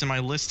couple maps in my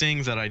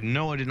listings that I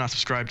know I did not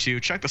subscribe to.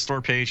 Check the store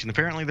page, and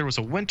apparently there was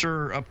a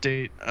winter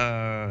update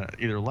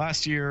either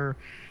last year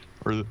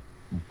or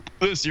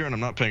this year, and I'm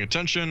not paying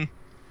attention.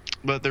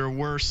 But there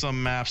were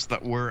some maps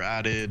that were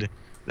added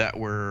that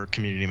were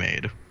community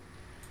made.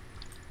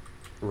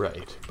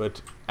 Right,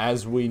 but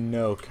as we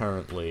know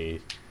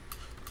currently,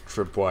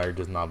 Tripwire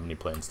does not have any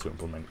plans to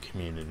implement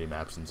community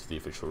maps into the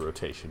official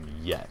rotation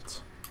yet.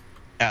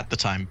 At the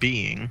time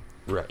being.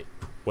 Right.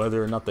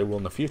 Whether or not they will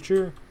in the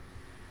future,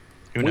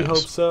 Who knows? we hope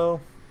so.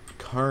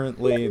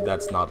 Currently,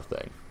 that's not a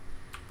thing.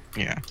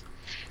 Yeah.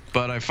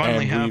 But I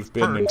finally have we've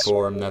been perks.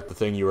 informed that the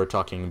thing you were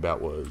talking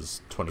about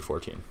was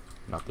 2014,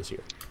 not this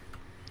year.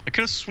 I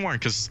could have sworn,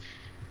 because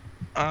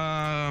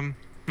I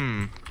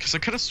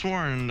could have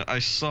sworn I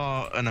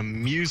saw an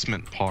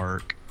amusement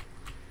park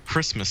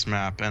Christmas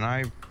map, and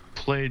I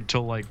played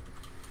till No,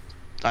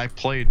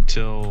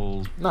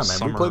 man,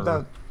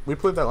 summer. we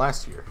played that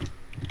last year.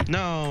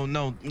 No,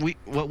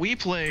 what we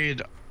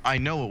played, I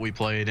know what we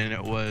played, and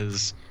it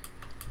was,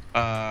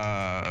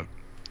 that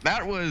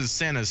was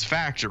Santa's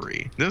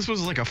Factory. This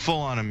was like a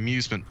full-on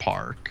amusement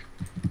park.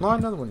 No, I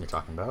know the one you're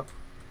talking about.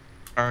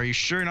 Are you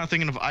sure you're not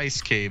thinking of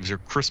Ice Caves or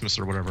Christmas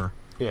or whatever?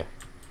 Yeah.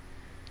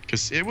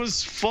 Because it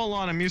was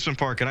full-on amusement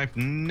park, and I've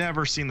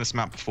never seen this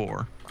map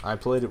before. I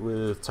played it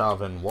with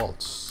Tav and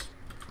Waltz,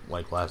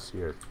 like last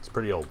year. It's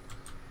pretty old.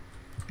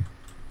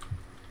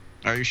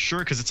 Are you sure?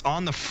 Because it's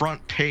on the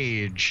front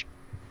page.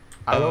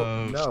 I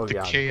don't know, the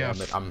yeah, KF.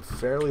 damn it. I'm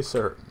fairly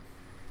certain.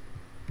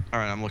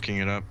 Alright, I'm looking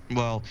it up.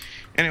 Well,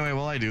 anyway,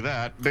 while I do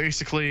that,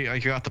 basically, I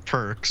got the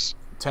perks.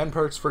 10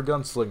 perks for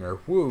Gunslinger.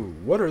 Woo!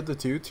 What are the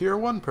 2 Tier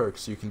 1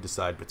 perks you can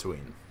decide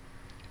between?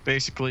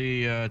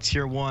 Basically,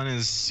 Tier 1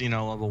 is,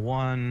 level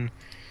 1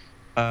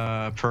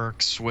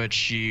 perks,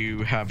 which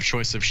you have a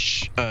choice of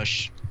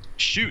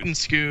Shoot and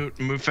Scoot,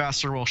 move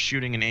faster while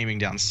shooting and aiming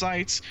down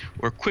sights,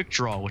 or Quick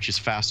Draw, which is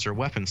faster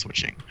weapon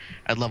switching.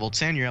 At level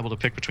 10, you're able to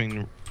pick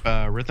between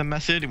Rhythm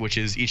Method, which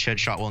is each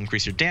headshot will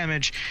increase your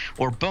damage,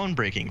 or Bone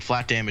Breaking,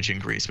 flat damage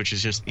increase, which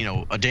is just,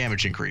 a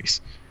damage increase.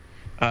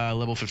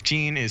 Level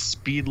 15 is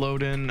speed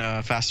loading,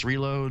 fast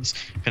reloads.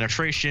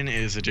 Penetration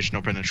is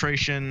additional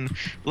penetration.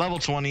 Level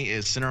 20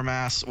 is center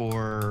mass,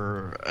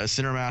 or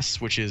center mass,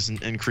 which is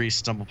increased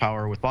stumble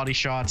power with body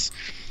shots,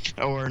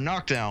 or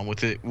knockdown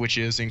with it, which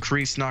is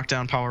increased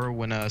knockdown power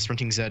when a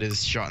sprinting Zed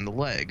is shot in the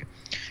leg.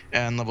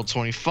 And level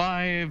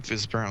 25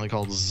 is apparently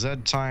called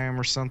Zed time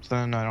or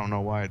something. I don't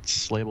know why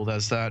it's labeled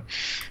as that,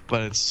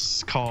 but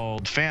it's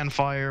called Fan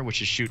Fire,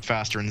 which is shoot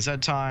faster in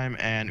Zed time,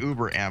 and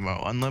Uber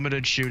Ammo,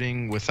 unlimited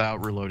shooting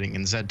without reloading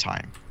in Zed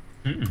time.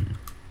 Can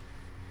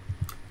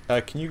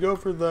you go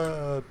over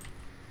the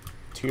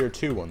tier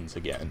 2 ones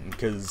again?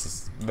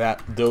 Because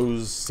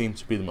those seem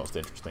to be the most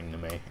interesting to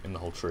me in the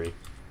whole tree.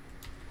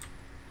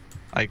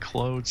 I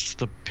closed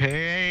the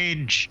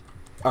page.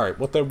 Alright,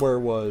 what they were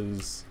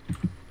was,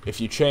 if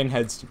you chain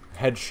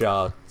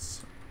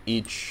headshots,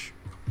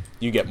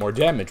 you get more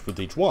damage with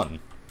each one.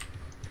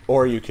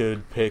 Or you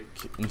could pick,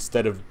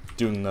 instead of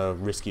doing the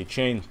risky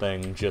chain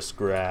thing, just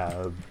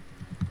grab...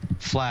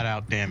 flat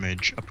out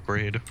damage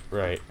upgrade.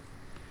 Right.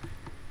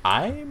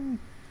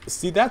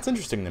 See, that's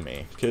interesting to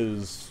me,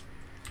 because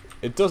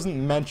it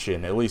doesn't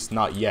mention, at least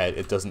not yet,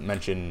 it doesn't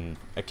mention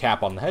a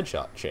cap on the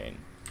headshot chain.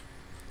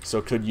 So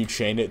could you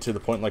chain it to the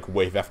point like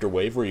wave after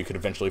wave where you could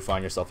eventually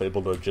find yourself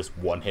able to just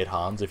one-hit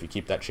Hans if you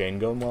keep that chain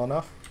going well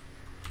enough?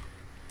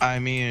 I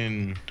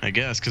mean, I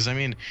guess, because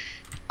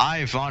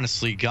I've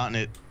honestly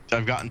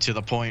I've gotten to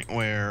the point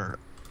where,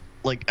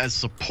 like, as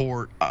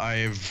support,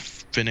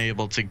 I've been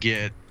able to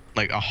get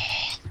like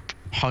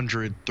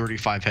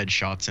 135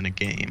 headshots in a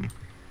game,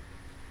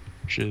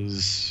 which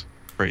is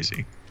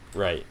crazy.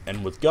 Right,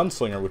 and with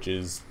Gunslinger, which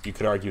is, you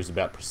could argue, is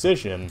about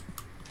precision,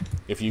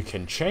 if you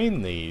can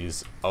chain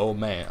these, oh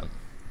man.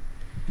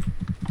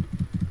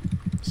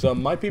 So it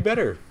might be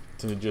better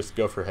to just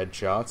go for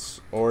headshots,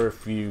 or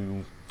if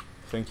you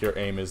think your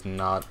aim is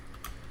not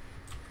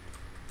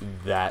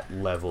that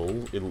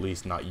level, at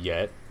least not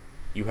yet,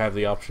 you have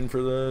the option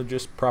for the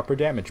just proper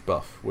damage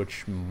buff,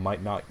 which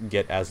might not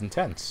get as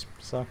intense.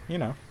 So,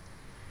 You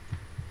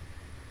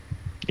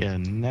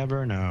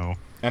never know.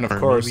 And of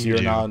course,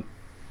 you're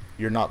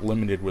not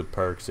limited with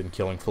perks in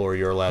Killing Floor.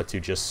 You're allowed to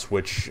just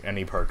switch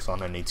any perks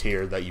on any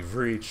tier that you've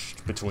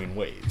reached between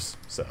waves.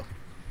 So,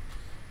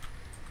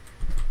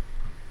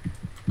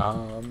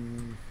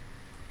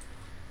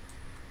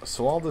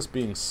 so all this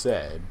being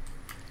said,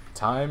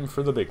 time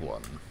for the big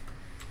one.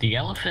 The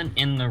elephant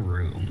in the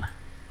room.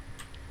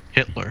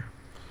 Hitler.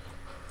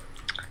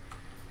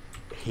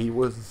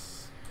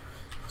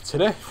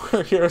 Today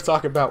we're here to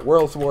talk about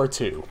World War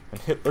II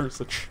and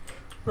Hitler's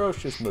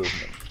atrocious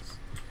movements.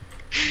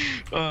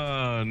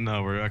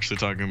 No, we're actually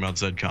talking about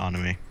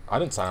Zedconomy. I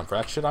didn't sign up for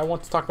that shit. I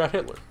want to talk about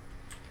Hitler.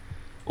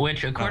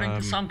 Which, according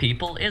to some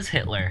people, is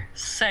Hitler.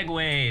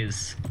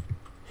 Segways.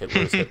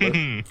 Hitler's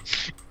Hitler.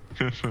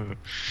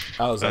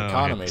 Oh,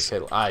 Zedconomy's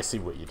Hitler. I see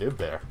what you did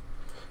there.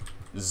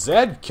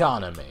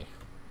 Zedconomy.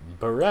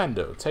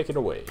 Barando, take it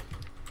away.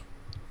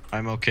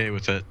 I'm okay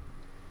with it.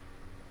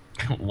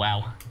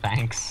 Wow,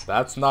 thanks.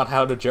 That's not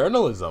how to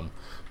journalism.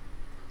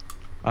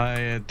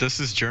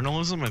 This is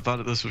journalism? I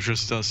thought this was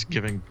just us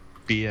giving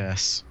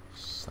BS.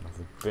 Son of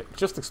a bitch.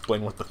 Just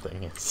explain what the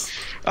thing is.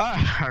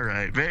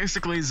 Alright.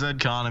 Basically,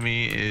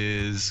 Zedconomy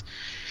is...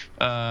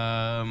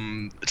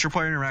 Tripwire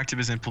Interactive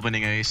is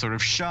implementing a sort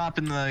of shop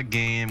in the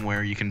game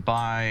where you can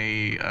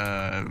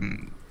buy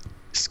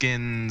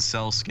skins,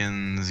 sell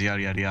skins,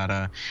 yada yada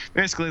yada.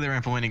 Basically, they're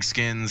implementing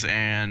skins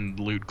and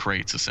loot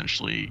crates,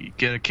 essentially. You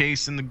get a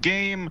case in the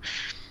game,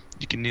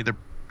 you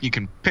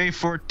can pay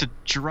for it to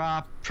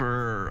drop,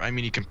 or,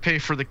 you can pay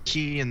for the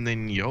key and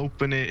then you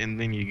open it and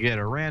then you get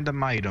a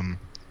random item.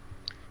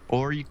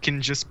 Or you can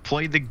just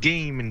play the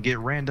game and get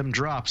random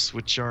drops,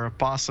 which are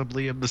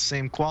possibly of the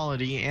same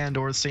quality and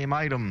or the same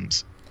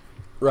items.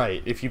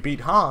 Right. If you beat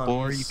Hans,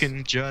 or you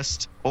can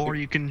just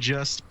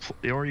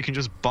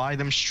buy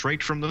them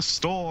straight from the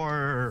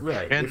store,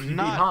 right, and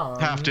not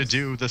have to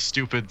do the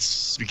stupid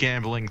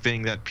gambling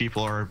thing that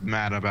people are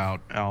mad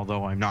about.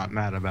 Although I'm not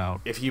mad about.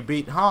 If you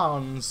beat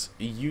Hans,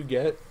 you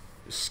get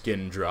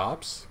skin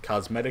drops,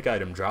 cosmetic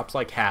item drops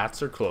like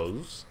hats or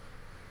clothes,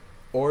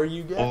 or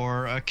you get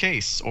a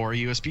case or a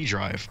USB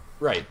drive.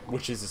 Right,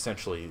 which is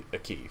essentially a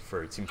key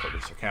for Team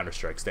Fortress or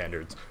Counter-Strike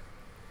standards.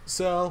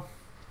 So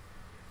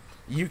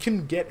you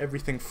can get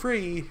everything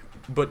free,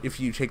 but if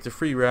you take the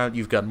free route,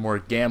 you've got a more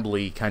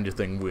gambly kind of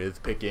thing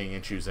with picking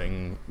and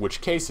choosing which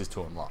cases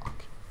to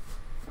unlock.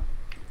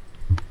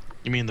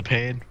 You mean the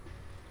paid?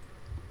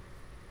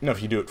 No,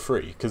 if you do it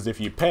free, because if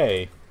you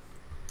pay,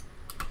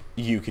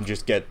 you can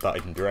just get the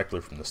item directly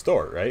from the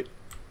store, right?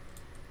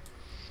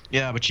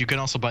 Yeah, but you can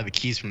also buy the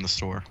keys from the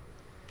store.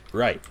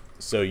 Right,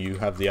 so you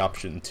have the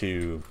option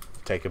to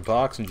take a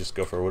box and just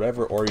go for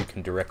whatever, or you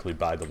can directly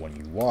buy the one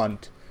you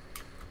want.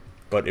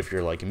 But if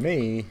you're like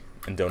me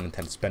and don't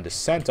intend to spend a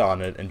cent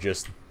on it and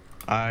just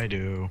I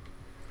do.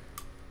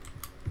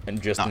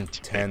 And just Not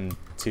intend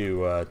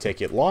to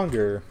take it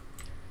longer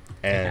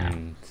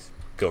and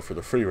go for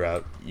the free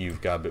route.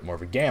 You've got a bit more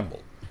of a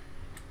gamble.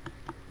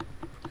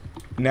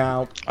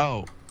 Now,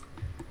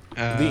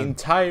 the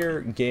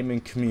entire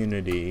gaming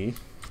community,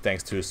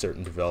 thanks to a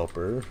certain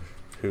developer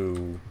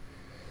who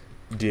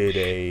did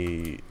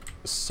a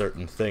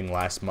certain thing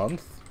last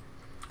month,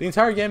 the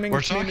entire gaming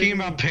We're community...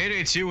 talking about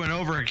Payday 2 and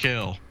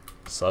Overkill.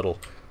 Subtle.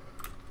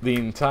 The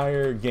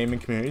entire gaming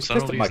community is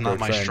pissed at Subtlety is not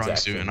my strong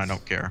suit, microtransactions. and I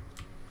don't care.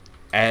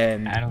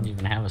 And I don't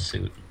even have a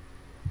suit.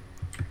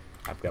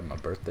 I've got my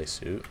birthday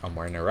suit. I'm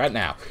wearing it right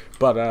now.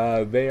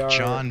 But they are...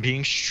 John,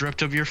 being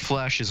stripped of your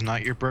flesh is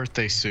not your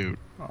birthday suit.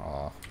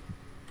 Aw.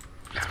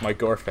 It's my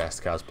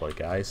Gorefest cosplay,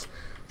 guys.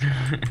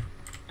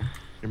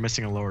 You're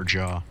missing a lower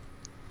jaw.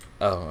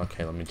 Oh,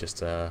 okay, let me just,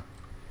 But,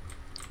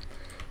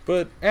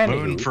 anywho,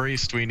 Moon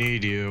Priest, we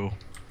need you.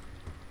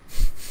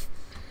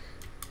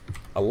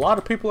 a lot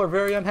of people are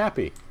very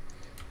unhappy.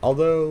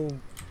 Although,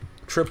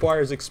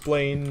 Tripwire's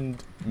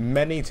explained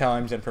many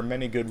times, and for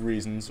many good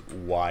reasons,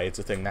 why it's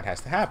a thing that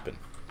has to happen.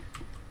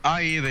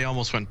 I.e., they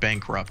almost went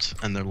bankrupt,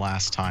 and their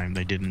last time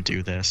they didn't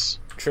do this.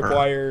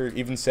 Tripwire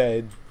even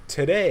said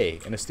today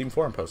in a Steam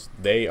forum post,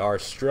 they are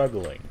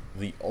struggling.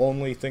 The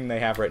only thing they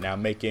have right now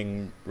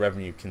making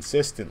revenue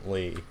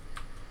consistently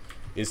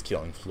is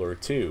Killing Floor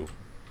 2.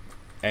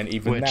 And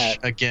even Which,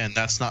 that... again,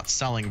 that's not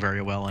selling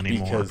very well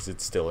anymore. Because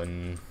it's still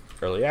in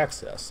early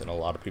access, and a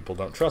lot of people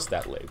don't trust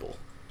that label.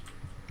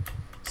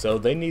 So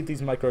they need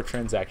these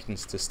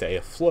microtransactions to stay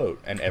afloat,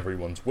 and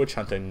everyone's witch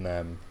hunting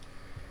them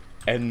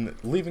and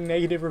leaving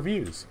negative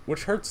reviews,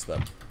 which hurts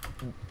them.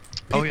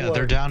 Oh yeah,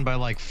 they're down by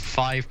like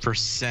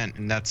 5%,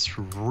 and that's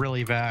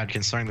really bad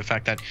considering the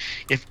fact that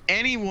if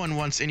anyone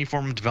wants any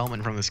form of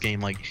development from this game,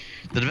 like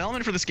the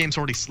development for this game's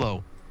already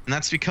slow, and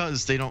that's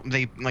because they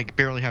like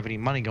barely have any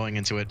money going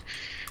into it.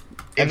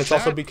 And it's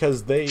also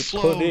because they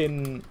put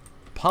in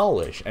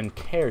polish and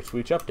care to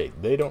each update.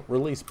 They don't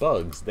release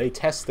bugs. They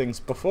test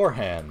things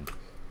beforehand.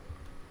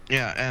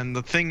 Yeah, and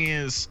the thing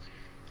is,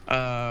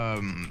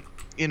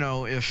 you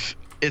know, if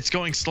it's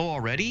going slow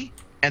already,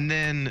 and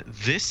then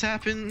this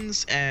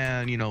happens,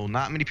 and, you know,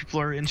 not many people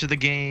are into the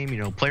game, you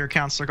know, player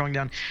counts are going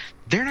down,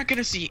 they're not going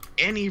to see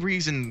any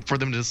reason for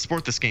them to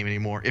support this game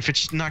anymore if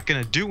it's not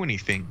going to do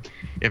anything.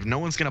 If no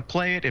one's going to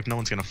play it, if no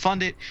one's going to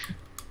fund it,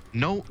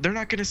 no, they're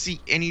not going to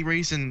see any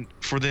reason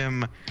for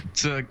them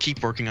to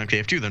keep working on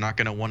KF2. They're not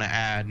going to want to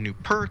add new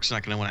perks, they're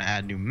not going to want to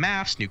add new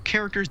maps, new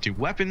characters, new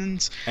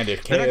weapons. And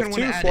if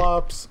KF2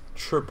 flops,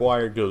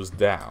 Tripwire goes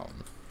down.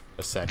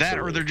 That,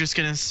 or they're just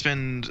gonna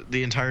spend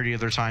the entirety of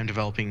their time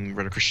developing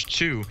Red Dead Redemption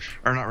 2,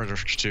 or not Red Dead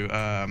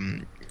Redemption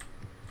 2,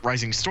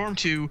 Rising Storm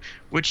 2,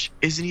 which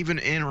isn't even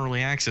in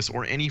early access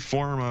or any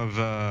form of.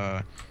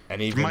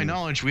 From my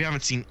knowledge, we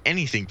haven't seen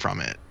anything from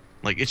it.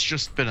 Like, it's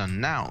just been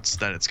announced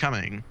that it's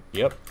coming.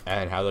 Yep,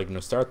 and how they're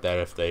gonna start that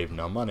if they have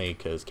no money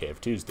because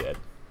KF2's dead.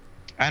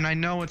 And I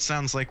know it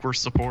sounds like we're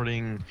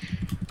supporting,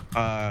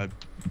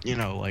 you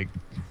know, like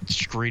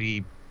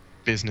greedy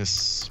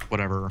business,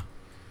 whatever.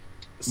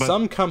 But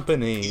some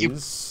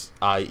companies,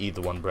 i.e.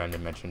 the one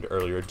Brandon mentioned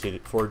earlier, did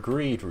it for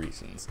greed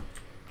reasons.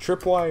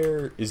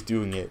 Tripwire is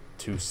doing it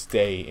to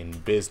stay in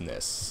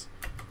business.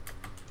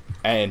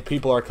 And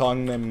people are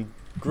calling them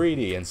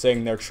greedy and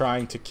saying they're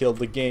trying to kill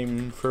the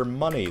game for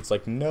money. It's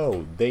like,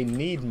 no, they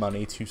need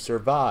money to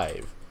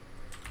survive.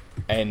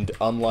 And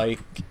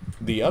unlike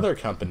the other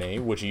company,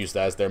 which used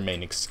that as their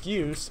main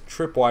excuse,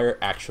 Tripwire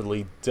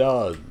actually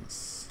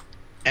does.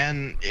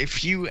 And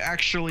if you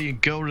actually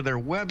go to their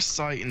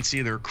website and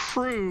see their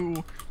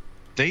crew,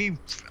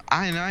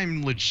 I'm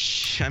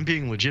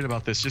being legit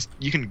about this. Just,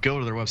 you can go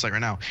to their website right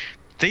now.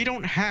 They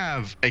don't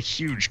have a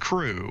huge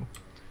crew.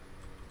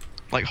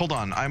 Like, hold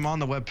on, I'm on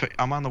the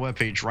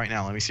webpage right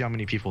now. Let me see how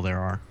many people there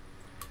are.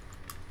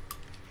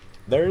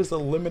 There's a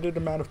limited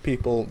amount of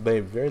people. They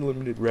have very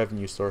limited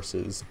revenue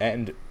sources,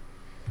 and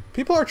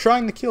people are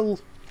trying to kill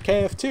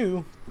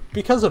KF2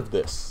 because of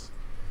this.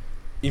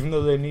 Even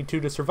though they need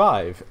to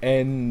survive,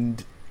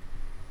 and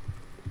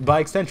by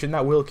extension,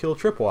 that will kill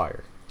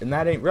Tripwire, and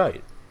that ain't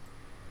right.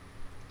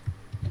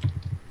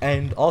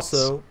 And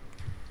also,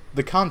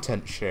 the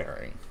content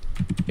sharing.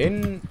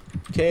 In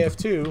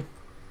KF2,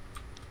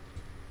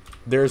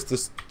 there's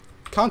this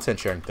content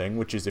sharing thing,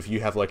 which is if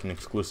you have like an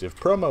exclusive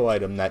promo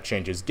item that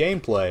changes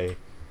gameplay,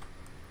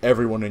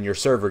 everyone in your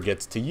server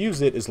gets to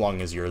use it as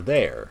long as you're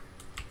there.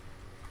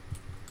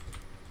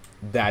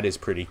 That is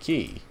pretty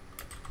key.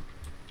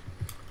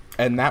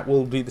 And that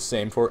will be the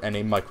same for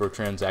any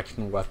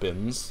microtransaction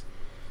weapons,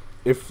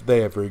 if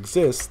they ever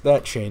exist,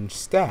 that change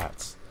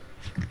stats.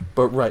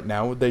 But right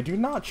now, they do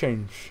not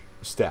change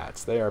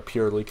stats. They are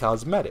purely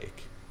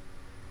cosmetic.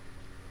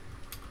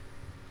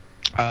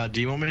 Do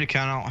you want me to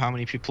count out how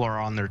many people are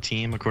on their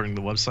team according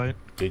to the website?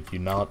 Did you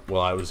not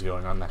while I was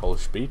going on that whole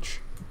speech?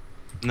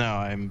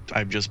 No,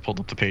 I've just pulled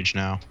up the page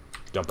now.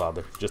 Don't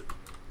bother. Just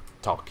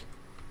talk.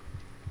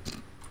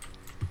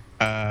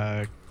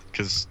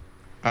 Because...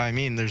 I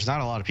mean, there's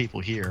not a lot of people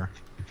here.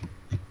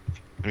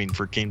 I mean,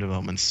 for game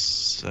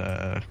developments,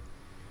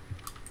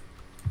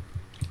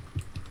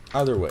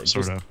 Either way,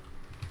 sort just,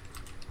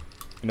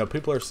 of.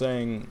 People are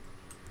saying,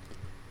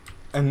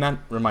 and that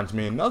reminds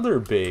me another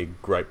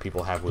big gripe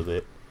people have with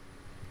it.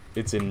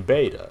 It's in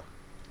beta.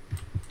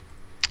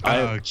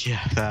 Oh,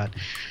 yeah, that.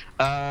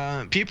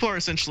 People are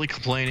essentially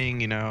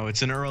complaining,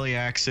 it's in early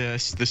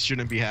access, this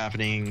shouldn't be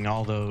happening,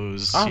 all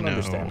those, I don't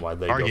understand why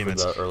they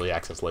arguments. go for the early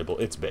access label.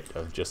 It's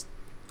beta. Just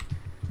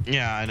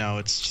Yeah, I know,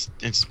 it's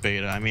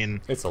beta. I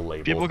mean, it's a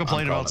label. people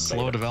complain I'm calling about it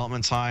slow beta.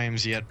 development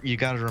times, yet you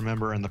got to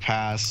remember in the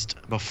past,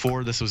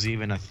 before this was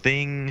even a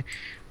thing,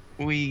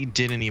 we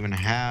didn't even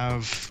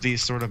have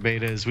these sort of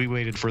betas. We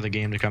waited for the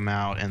game to come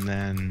out, and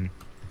then,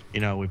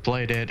 we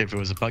played it. If it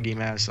was a buggy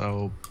mess,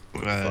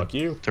 Fuck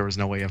you. there was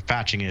no way of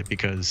patching it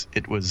because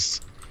it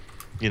was,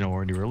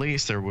 already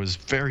released. There was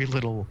very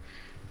little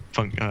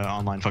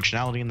online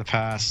functionality in the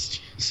past,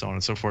 so on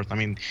and so forth. I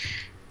mean,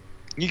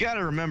 you got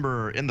to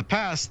remember, in the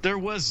past, there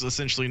was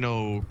essentially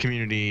no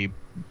community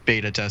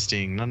beta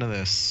testing. None of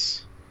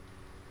this.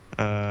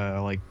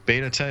 Like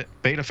beta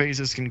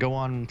phases can go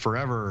on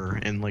forever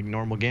in like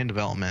normal game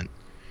development.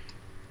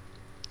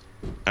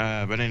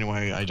 But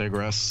anyway, I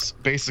digress.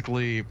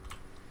 Basically,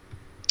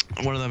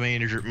 one of the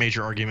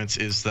major arguments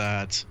is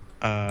that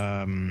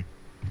the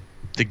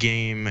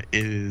game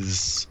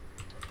is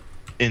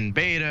in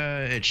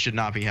beta. It should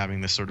not be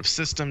having this sort of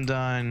system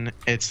done.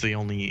 It's the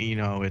only,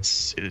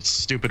 it's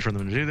stupid for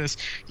them to do this.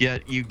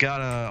 Yet you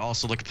gotta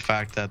also look at the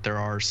fact that there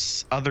are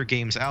other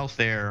games out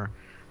there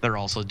that are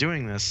also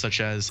doing this,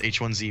 such as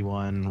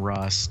H1Z1,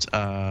 Rust.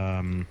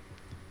 Well,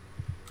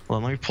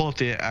 let me pull up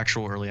the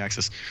actual early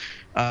access.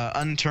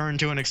 Unturned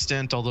to an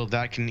extent, although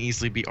that can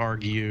easily be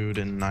argued,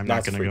 and I'm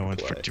not going to go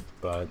into.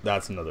 But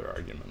that's another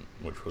argument,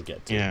 which we'll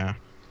get to. Yeah.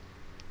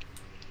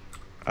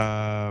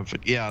 But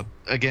yeah,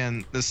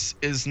 again, this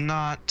is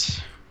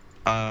not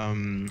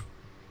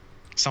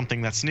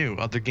something that's new.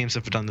 Other games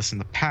have done this in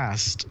the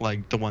past,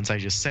 like the ones I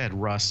just said,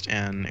 Rust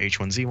and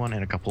H1Z1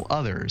 and a couple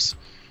others.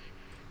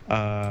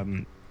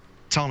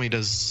 Tell me,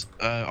 does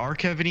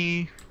Ark have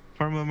any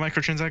form of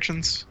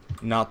microtransactions?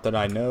 Not that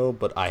I know,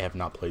 but I have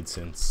not played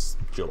since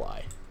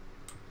July.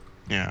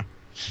 Yeah.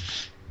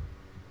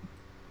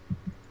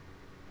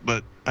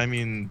 But, I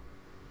mean,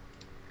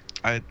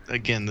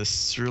 again,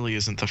 this really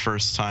isn't the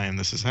first time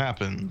this has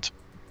happened.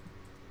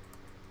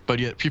 But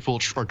yet people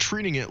are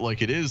treating it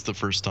like it is the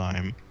first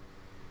time.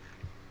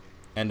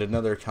 And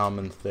another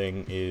common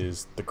thing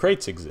is the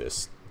crates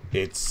exist.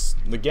 It's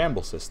the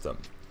gamble system.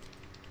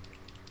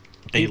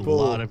 A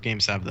lot of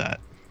games have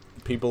that.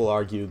 People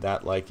argue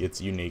that like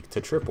it's unique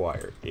to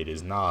Tripwire. It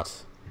is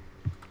not.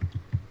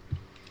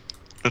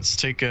 Let's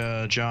take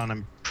John.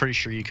 I'm pretty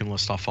sure you can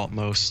list off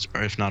most,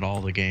 or if not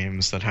all, the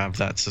games that have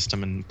that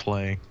system in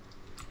play.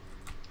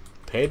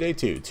 Payday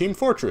 2, Team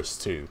Fortress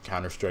 2,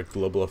 Counter-Strike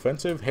Global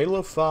Offensive,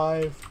 Halo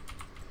 5,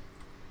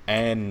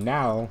 and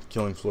now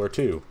Killing Floor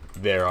 2.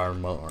 There are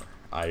more.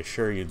 I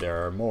assure you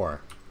there are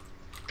more.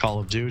 Call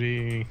of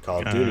Duty.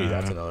 Call of Duty,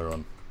 that's another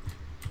one.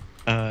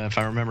 If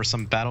I remember,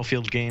 some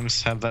Battlefield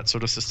games have that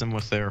sort of system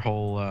with their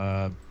whole,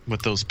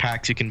 with those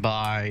packs you can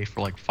buy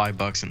for like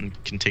 $5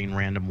 and contain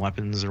random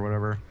weapons or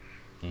whatever.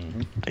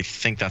 Mm-hmm. I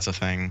think that's a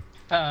thing.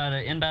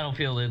 In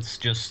Battlefield, it's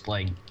just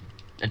like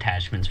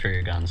attachments for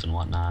your guns and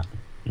whatnot.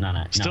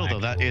 Still, though,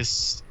 that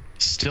is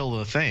still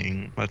the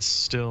thing. That's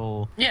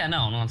still. Yeah, no,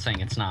 I'm not saying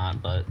it's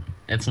not, but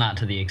it's not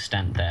to the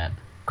extent that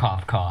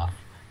cough cough,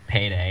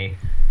 Payday,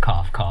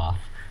 cough cough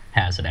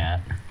has it at.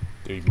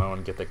 Dude, you might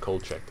want to get that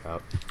cold checked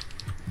out.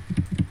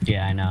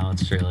 Yeah, I know,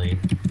 it's really...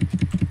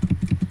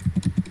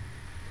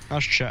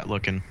 How's chat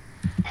looking?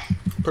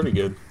 Pretty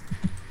good.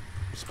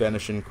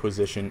 Spanish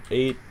Inquisition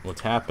 8,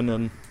 what's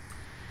happening?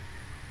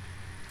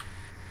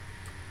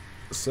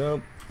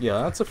 So,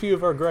 yeah, that's a few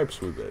of our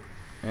gripes with it.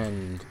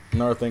 And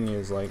another thing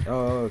is like,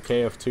 oh,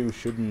 KF2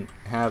 shouldn't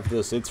have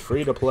this, it's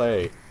free to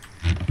play.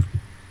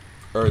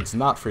 Or it's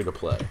not free to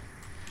play.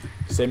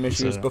 Same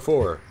issue as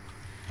before.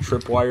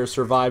 Tripwire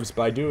survives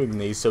by doing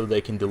these so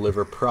they can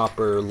deliver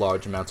proper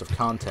large amounts of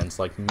contents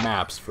like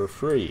maps for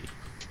free.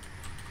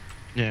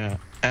 Yeah,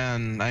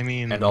 and I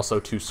mean... And also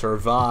to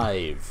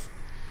survive.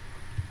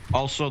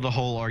 Also the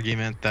whole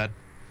argument that,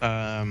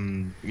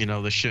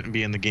 this shouldn't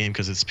be in the game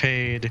because it's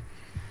paid.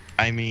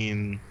 I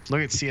mean,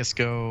 look at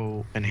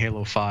CSGO and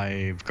Halo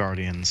 5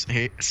 Guardians.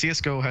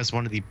 CSGO has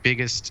one of the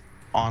biggest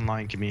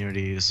online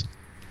communities.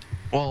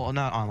 Well,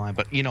 not online,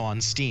 but,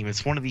 on Steam.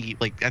 It's one of the,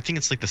 I think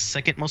it's the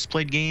second most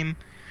played game.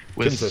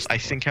 With, I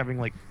think,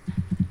 having,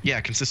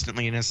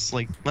 consistently. And it's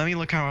let me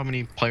look how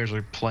many players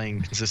are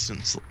playing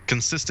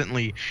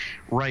consistently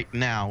right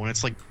now. And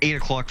it's 8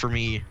 o'clock for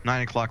me,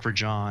 9 o'clock for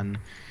John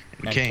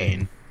and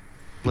Kane.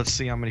 Let's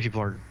see how many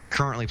people are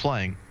currently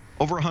playing.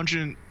 Over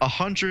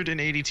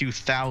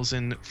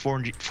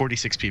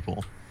 182,446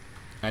 people.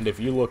 And if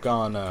you look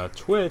on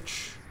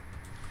Twitch,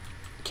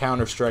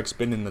 Counter-Strike's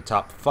been in the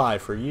top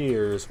 5 for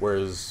years,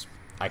 whereas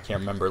I can't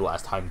remember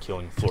last time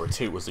Killing Floor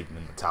 2 was even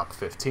in the top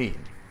 15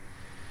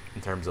 in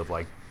terms of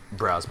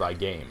browse by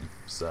game.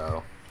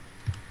 So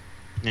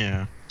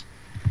yeah.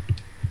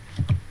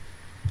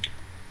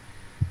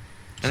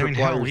 And I mean,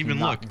 hell, even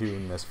not look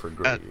doing this for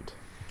grade.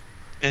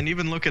 And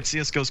even look at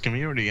CSGO's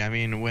community. I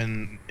mean,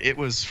 when it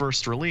was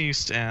first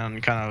released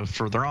and kind of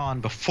further on,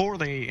 before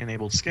they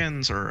enabled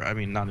skins, or I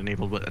mean, not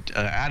enabled, but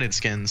added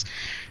skins,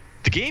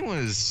 the game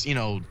was,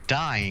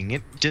 dying.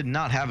 It did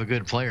not have a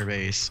good player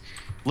base.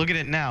 Look at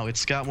it now.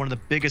 It's got one of the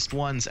biggest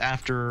ones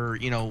after,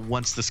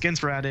 once the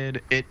skins were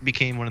added, it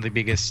became one of the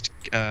biggest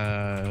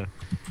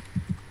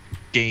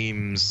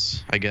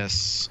games, I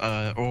guess.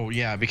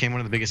 It became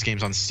one of the biggest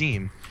games on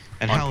Steam.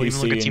 And On hell,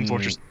 even look at Team PC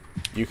Fortress.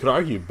 You could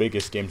argue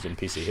biggest games in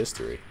PC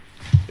history.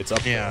 It's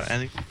up Yeah,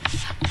 there. and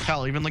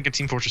hell, even look at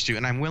Team Fortress 2.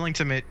 And I'm willing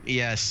to admit,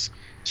 yes,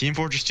 Team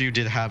Fortress 2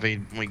 did have a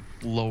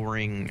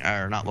lowering,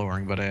 or not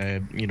lowering, but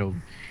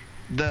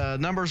the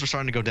numbers were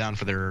starting to go down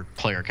for their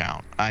player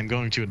count. I'm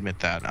going to admit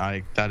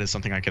that. That is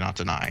something I cannot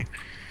deny.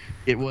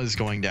 It was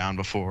going down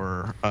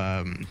before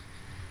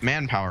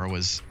manpower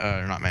was,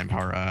 or not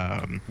manpower,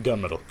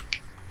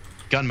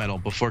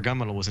 gunmetal, before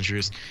gunmetal was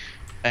introduced.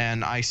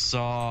 And I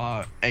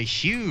saw a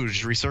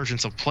huge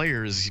resurgence of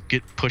players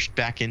get pushed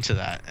back into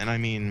that. And I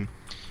mean,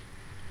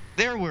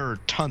 there were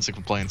tons of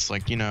complaints,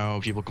 like,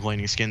 people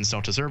complaining skins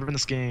don't deserve in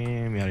this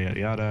game, yada, yada,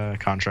 yada,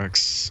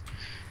 contracts,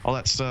 all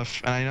that stuff.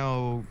 And I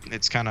know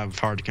it's kind of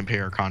hard to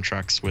compare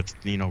contracts with,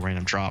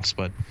 random drops,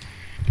 but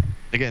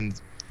again,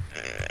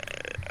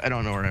 I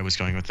don't know where I was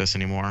going with this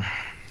anymore.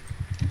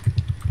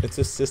 It's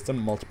a system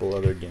multiple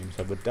other games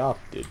have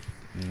adopted.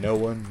 No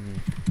one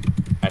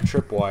at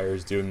Tripwire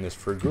is doing this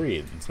for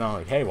greed. It's not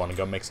like, hey, want to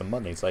go make some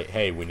money. It's like,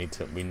 hey, we need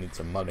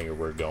some money or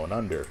we're going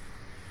under.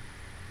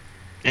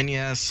 And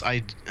yes,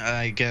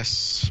 I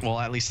guess, well,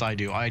 at least I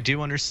do. I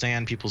do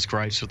understand people's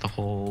gripes with the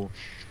whole,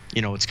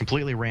 it's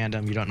completely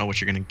random. You don't know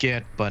what you're going to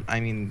get. But, I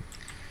mean,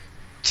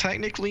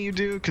 technically you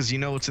do because you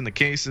know what's in the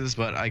cases.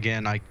 But,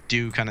 again, I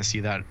do kind of see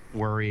that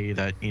worry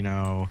that,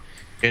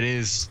 it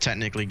is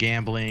technically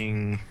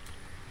gambling.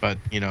 But,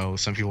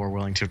 some people are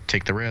willing to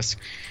take the risk.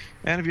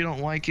 And if you don't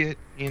like it,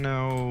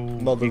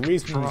 Well, the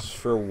reasons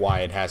for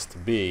why it has to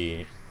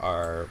be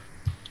are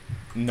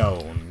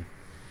known.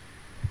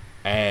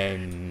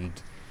 And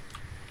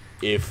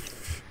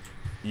if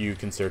you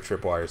consider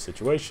Tripwire's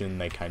situation,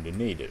 they kind of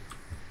need it.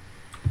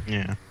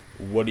 Yeah.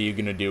 What are you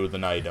going to do with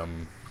an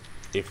item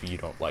if you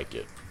don't like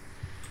it?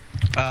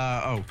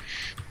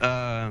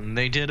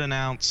 They did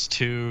announce,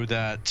 too,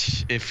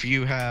 that if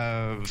you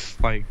have,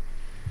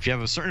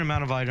 a certain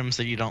amount of items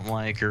that you don't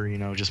like or,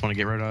 just want to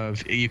get rid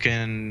of, you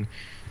can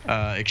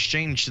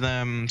exchange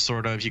them,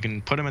 sort of. You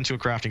can put them into a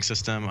crafting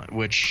system,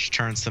 which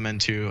turns them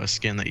into a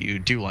skin that you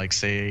do like.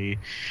 Say,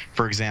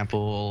 for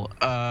example,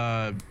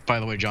 by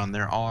the way, John,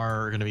 there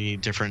are going to be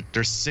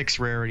there's 6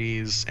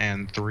 rarities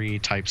and 3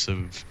 types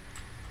of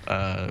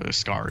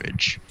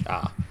scarage.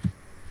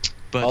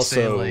 But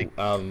also, say,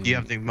 you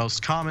have the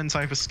most common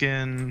type of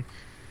skin.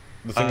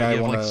 The thing you I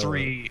have want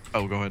 3...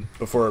 Oh, go ahead.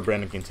 Before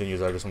Brandon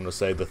continues, I just want to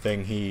say the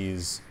thing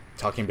he's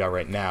talking about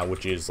right now,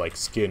 which is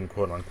skin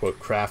quote-unquote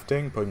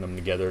crafting, putting them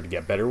together to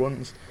get better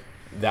ones,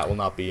 that will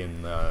not be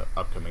in the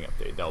upcoming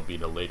update. That'll be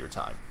at a later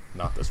time,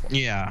 not this one.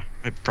 Yeah,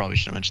 I probably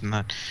should have mentioned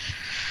that.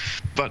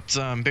 But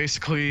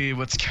basically,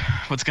 what's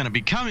going to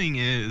be coming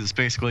is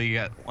basically,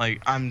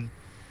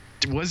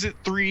 was it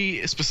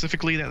 3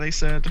 specifically that they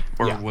said?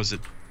 Or was it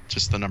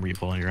just the number you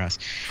pull on your ass?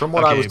 From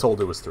what I was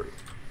told, it was 3.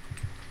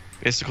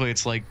 Basically,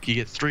 it's you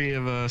get 3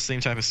 of a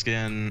same type of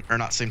skin, or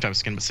not same type of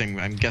skin, but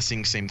I'm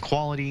guessing same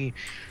quality.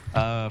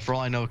 For all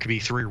I know, it could be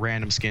 3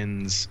 random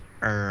skins,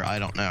 or I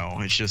don't know.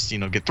 It's just,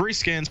 get 3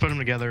 skins, put them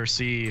together,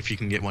 see if you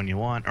can get one you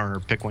want, or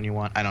pick one you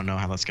want. I don't know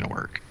how that's going to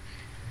work.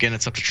 Again,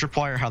 it's up to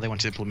Tripwire how they want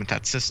to implement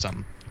that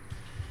system.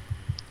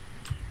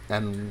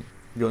 And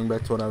going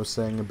back to what I was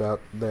saying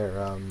about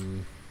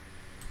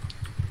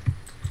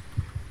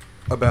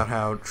about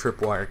how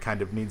Tripwire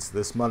kind of needs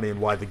this money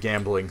and why the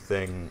gambling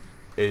thing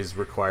is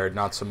required,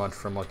 not so much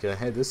from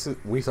hey,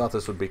 we thought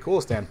this would be cool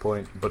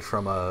standpoint, but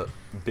from a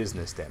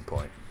business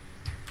standpoint.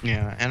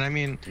 Yeah, and I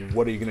mean,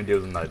 what are you going to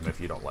do with an item if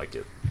you don't like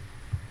it?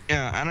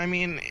 Yeah, and I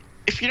mean,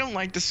 if you don't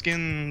like the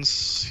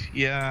skins,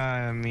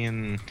 I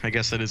mean, I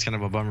guess that is kind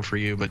of a bummer for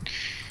you, but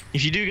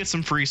if you do get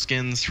some free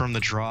skins from the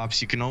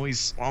drops, you can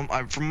always,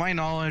 from my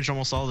knowledge,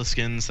 almost all the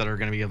skins that are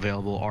going to be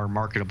available are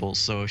marketable.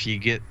 So if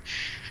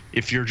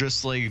you're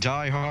just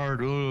die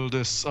hard, oh,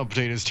 this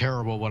update is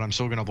terrible, but I'm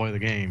still going to play the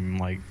game.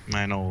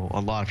 I know a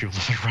lot of people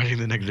that are writing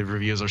the negative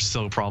reviews are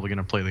still probably going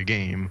to play the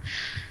game.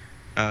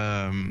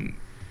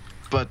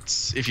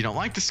 But if you don't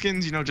like the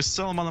skins, just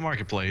sell them on the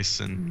marketplace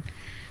and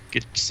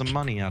get some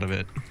money out of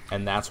it.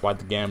 And that's why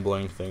the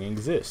gambling thing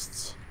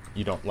exists.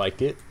 You don't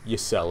like it, you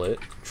sell it,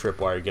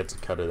 Tripwire gets a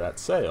cut of that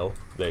sale,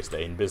 they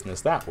stay in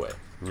business that way.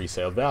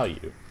 Resale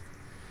value.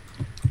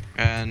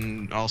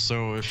 And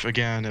also, if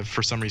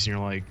for some reason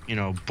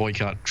you're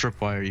boycott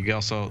Tripwire, you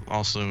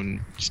also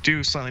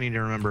do slightly need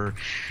to remember,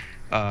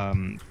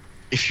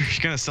 if you're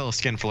gonna sell a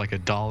skin for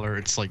 $1,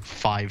 it's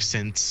 5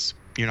 cents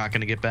you're not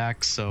gonna get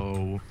back.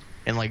 So,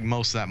 and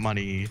most of that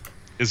money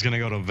is gonna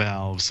go to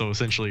Valve. So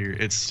essentially,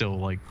 it's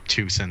still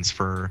 2 cents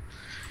for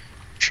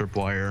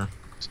Tripwire.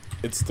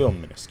 It's still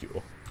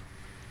minuscule.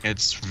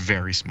 It's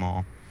very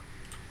small.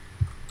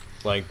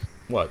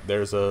 What?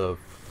 There's a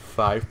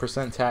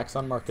 5% tax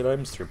on market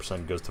items.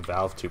 3% goes to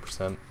Valve.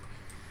 2%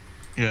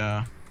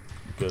 Yeah.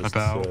 goes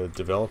About. to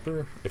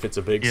developer. If it's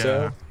a big Yeah.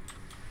 sale.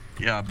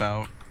 Yeah,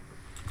 about.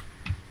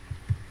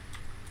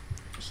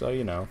 So,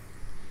 you know.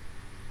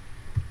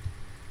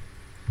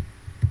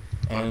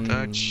 But And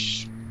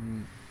that's,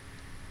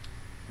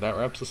 that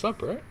wraps us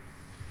up, right?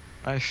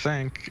 I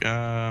think.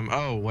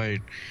 Oh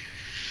wait.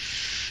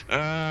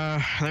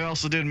 They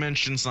also did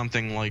mention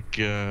something like.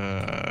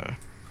 I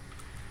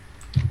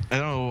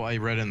know I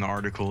read in the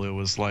article it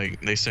was like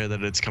they say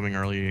that it's coming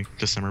early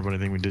December, but I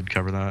think we did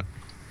cover that.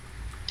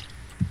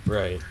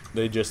 Right.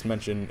 They just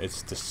mentioned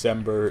it's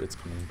December. It's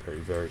coming very,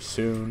 very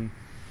soon.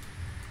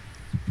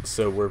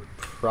 So we're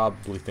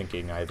probably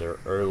thinking either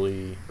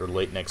early or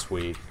late next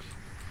week,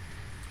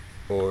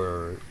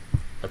 or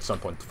at some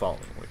point the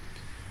following week.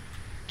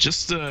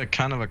 Just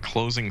kind of a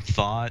closing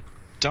thought.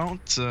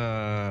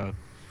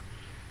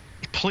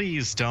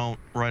 Please don't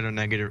write a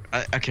negative.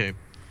 Okay,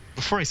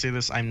 before I say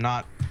this, I'm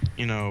not,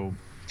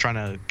 trying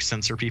to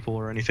censor people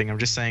or anything. I'm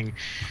just saying,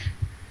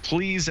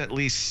 please at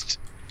least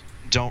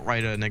don't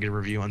write a negative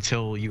review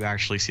until you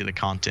actually see the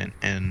content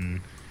in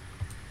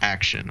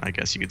action, I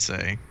guess you could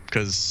say.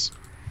 Because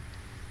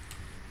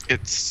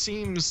it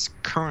seems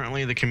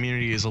currently the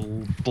community is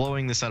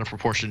blowing this out of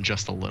proportion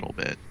just a little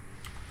bit.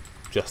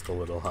 Just a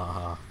little,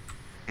 haha.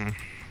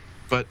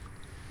 But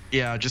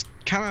yeah, just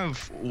kind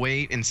of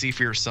wait and see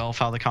for yourself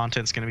how the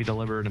content's going to be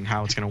delivered and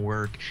how it's going to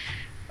work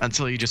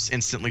until you just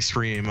instantly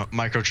scream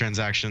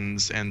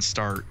microtransactions and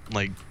start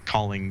like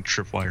calling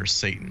Tripwire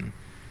Satan.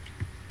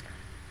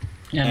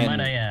 And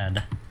might I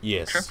add,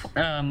 yes,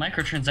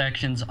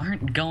 microtransactions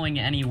aren't going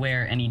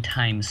anywhere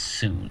anytime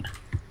soon.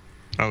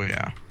 Oh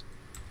yeah.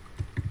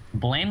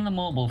 Blame the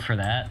mobile for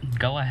that.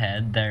 Go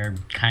ahead. They're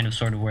kind of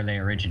sort of where they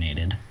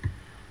originated.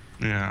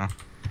 Yeah.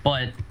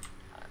 But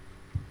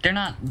they're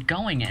not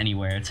going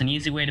anywhere. It's an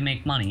easy way to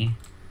make money,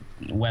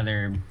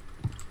 whether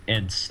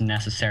it's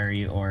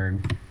necessary or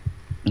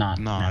not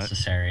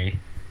necessary.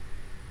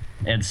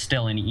 It's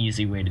still an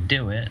easy way to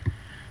do it.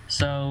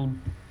 So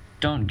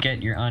don't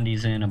get your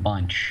undies in a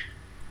bunch.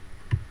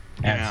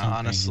 Yeah,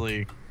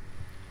 honestly.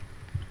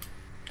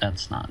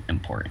 That's not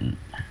important.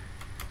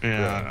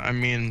 Yeah, I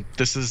mean,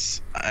 this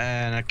is,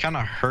 and it kind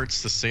of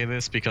hurts to say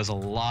this because a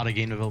lot of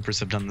game developers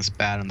have done this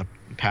bad in the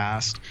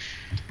past.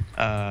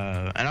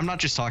 And I'm not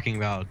just talking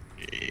about,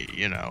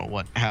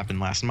 what happened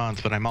last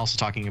month, but I'm also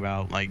talking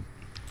about, like,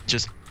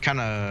 just kind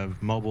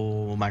of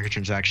mobile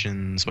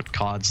microtransactions, what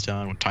COD's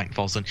done, what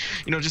Titanfall's done.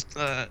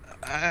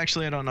 I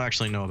don't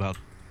actually know about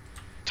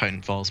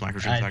Titanfall's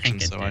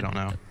microtransactions, so I don't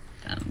know.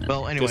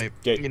 Well, anyway,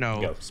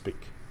 go speak.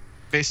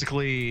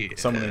 Basically,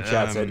 someone in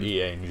chat said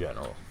EA in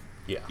general.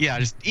 Yeah. Yeah,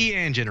 just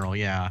EA in general,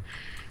 yeah.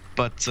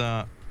 But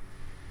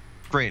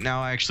great.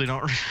 Now I actually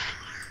don't.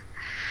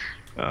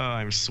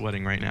 I'm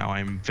sweating right now.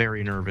 I'm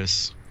very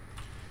nervous.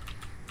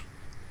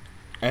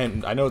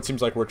 And I know it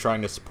seems like we're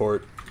trying to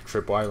support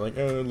Tripwire, like,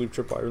 leave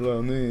Tripwire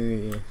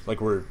alone.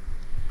 Like we're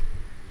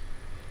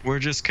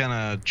just kind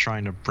of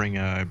trying to bring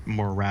a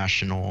more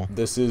rational.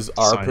 This is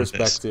our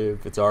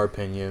perspective. It's our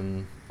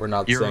opinion. We're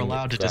not. You're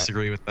allowed to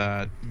disagree with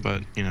that,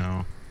 but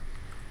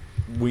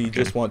we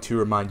just want to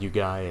remind you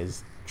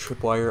guys: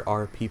 Tripwire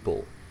are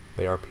people.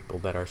 They are people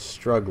that are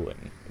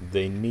struggling.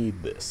 They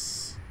need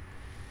this.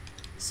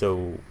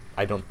 So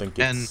I don't think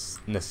it's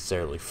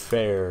necessarily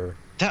fair.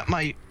 That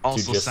might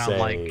also sound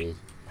like,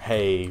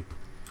 hey,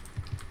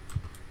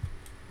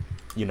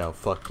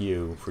 fuck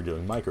you for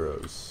doing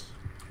micros.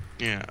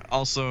 Yeah.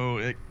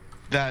 Also,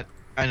 that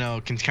I know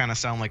can kind of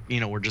sound like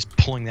we're just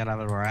pulling that out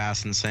of our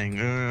ass and saying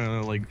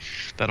like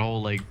that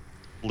whole like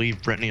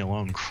leave Brittany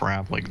alone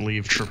crap, like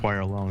leave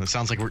Tripwire alone.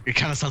 It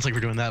kind of sounds like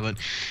we're doing that, but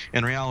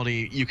in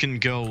reality, you can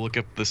go look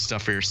up this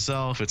stuff for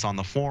yourself. It's on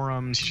the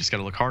forums. You just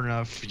gotta look hard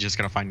enough. You just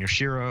gotta find your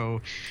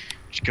Shiro.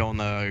 Just go on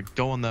the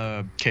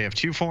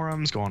KF2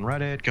 forums. Go on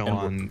Reddit. Go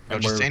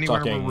just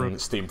anywhere. Talking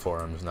Steam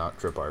forums, not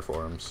Tripwire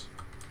forums.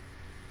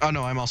 Oh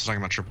no, I'm also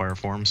talking about Tripwire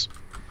forums.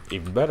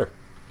 Even better.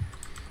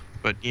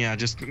 But yeah,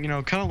 just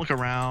kind of look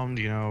around.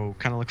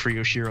 Kind of look for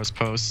Yoshiro's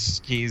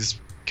posts. He's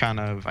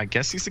I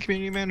guess he's the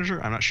community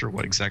manager. I'm not sure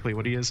what he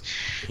is.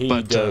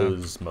 He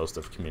does most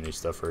of community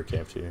stuff for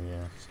KF2,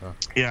 yeah. So.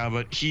 Yeah,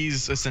 but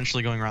he's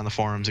essentially going around the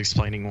forums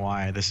explaining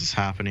why this is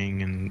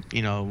happening, and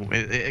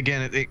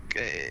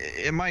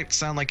it might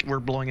sound like we're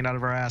blowing it out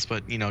of our ass,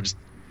 but just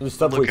the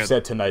stuff we've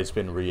said tonight has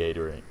been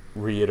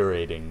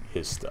reiterating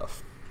his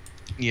stuff.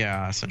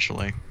 Yeah,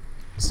 essentially.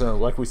 So,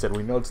 like we said,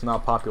 we know it's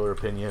not popular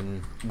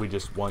opinion. We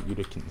just want you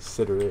to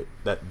consider it.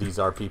 That these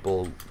are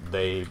people.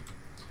 They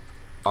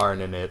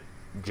aren't in it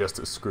just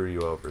to screw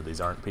you over. These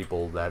aren't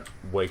people that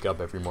wake up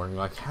every morning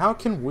like, how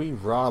can we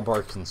rob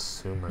our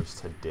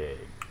consumers today?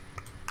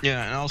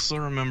 Yeah, and also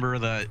remember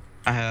that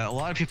a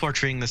lot of people are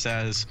treating this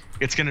as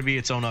it's going to be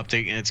its own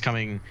update and it's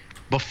coming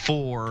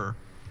before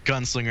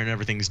Gunslinger and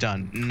everything's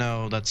done.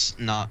 No, that's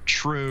not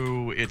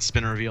true. It's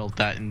been revealed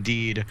that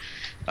indeed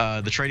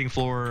the trading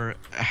floor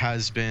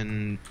has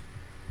been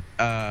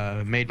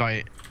made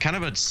by kind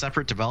of a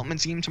separate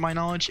development team, to my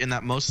knowledge, in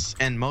that most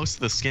of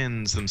the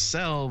skins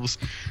themselves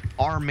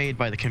are made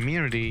by the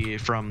community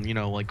from, you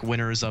know, like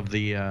winners of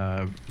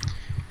the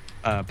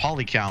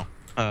poly count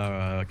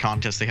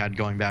contest they had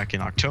going back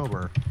in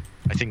October.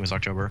 I think it was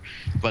October.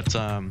 But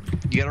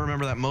you got to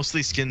remember that most of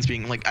these skins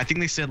being, like, I think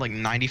they said like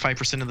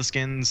 95% of the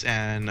skins,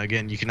 and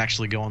again, you can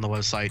actually go on the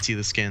website, see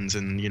the skins,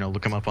 and, you know,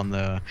 look them up on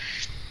the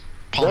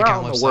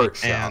Polycount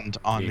website and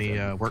on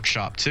the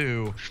workshop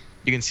too.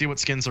 You can see what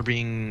skins are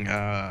being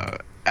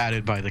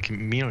added by the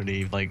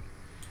community. Like,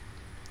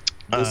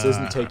 this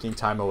isn't taking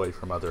time away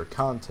from other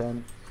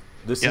content.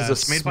 This is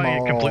it's made by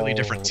a completely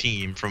different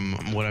team from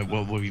what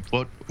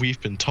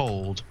we've been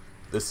told.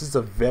 This is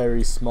a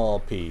very small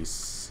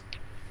piece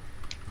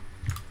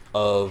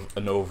of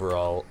an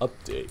overall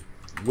update.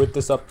 With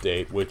this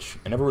update,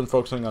 and everyone's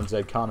focusing on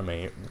Zed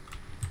economy,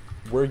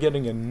 we're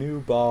getting a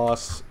new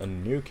boss, a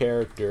new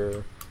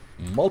character,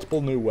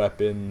 multiple new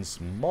weapons,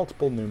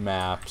 multiple new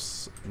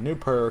maps, new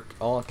perk,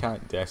 all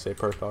kind. Did I say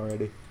perk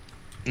already?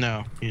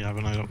 No, you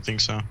haven't. I don't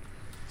think so.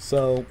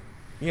 So,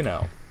 you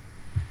know,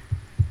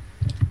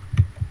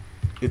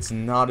 it's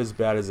not as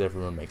bad as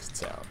everyone makes it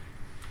sound.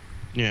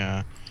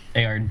 Yeah.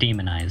 They are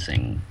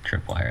demonizing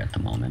Tripwire at the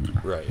moment.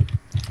 Right.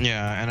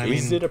 Yeah, and I mean,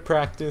 is it a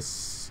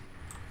practice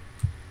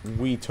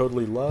we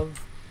totally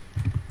love?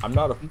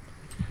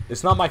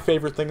 It's not my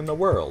favorite thing in the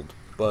world,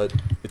 but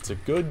it's a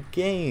good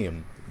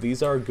game.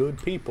 These are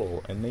good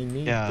people, and they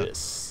need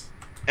this.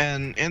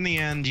 And in the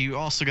end, you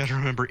also got to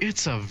remember,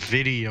 it's a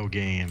video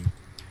game.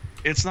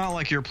 It's not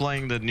like you're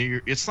playing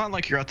it's not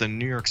like you're at the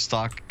New York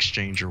Stock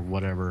Exchange or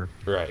whatever.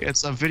 Right.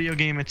 It's a video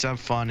game. It's to have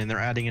fun, and they're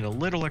adding in a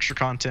little extra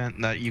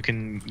content that you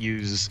can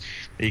use,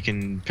 that you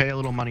can pay a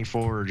little money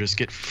for, or just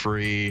get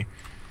free,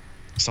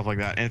 stuff like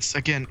that. And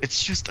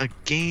it's just a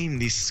game.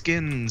 These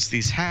skins,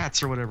 these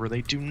hats, or whatever,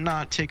 they do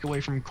not take away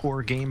from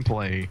core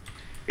gameplay.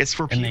 It's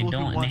for people who want to...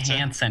 And they don't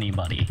enhance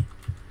anybody.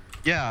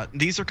 Yeah,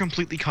 these are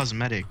completely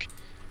cosmetic.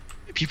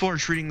 People are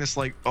treating this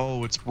like,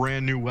 oh, it's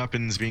brand new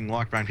weapons being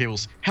locked behind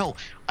tables. Hell,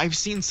 I've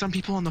seen some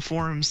people on the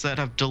forums that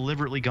have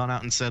deliberately gone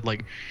out and said,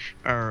 like,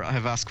 or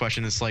have asked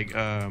questions like,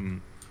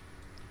 when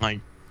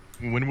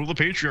will the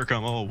Patriarch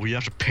come? Oh, we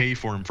have to pay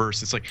for him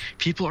first. It's like,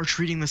 people are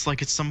treating this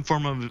like it's some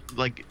form of,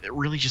 like,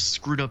 really just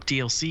screwed up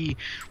DLC,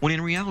 when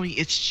in reality,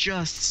 it's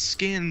just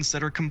skins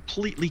that are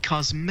completely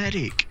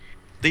cosmetic.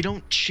 They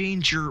don't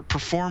change your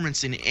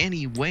performance in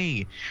any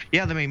way.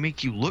 Yeah, they may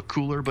make you look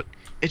cooler, but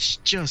it's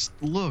just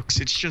looks.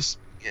 It's just...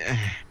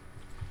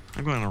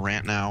 I'm going on a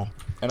rant now.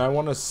 And I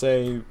want to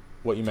say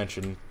what you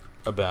mentioned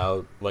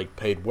about, like,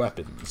 paid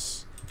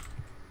weapons.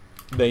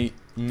 They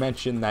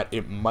mentioned that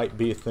it might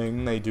be a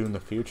thing they do in the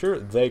future.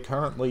 They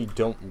currently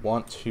don't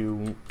want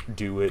to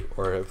do it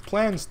or have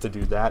plans to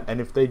do that.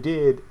 And if they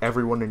did,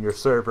 everyone in your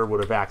server would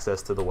have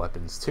access to the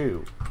weapons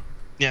too.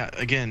 Yeah,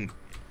 again...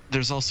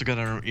 you also got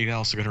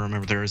to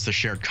remember there is the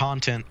shared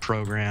content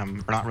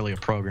program, or not really a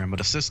program, but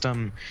a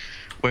system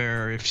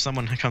where if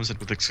someone comes in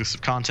with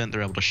exclusive content,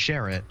 they're able to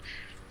share it,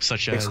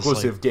 such as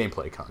exclusive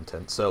gameplay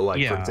content. So,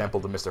 like, for example,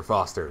 the Mr.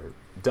 Foster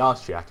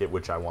DOS jacket,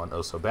 which I want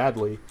oh so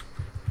badly.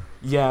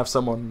 You have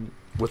someone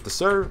with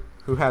the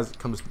who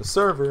comes to the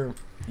server.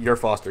 Your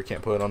Foster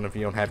can't put it on if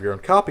you don't have your own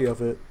copy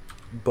of it.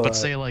 But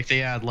say, like,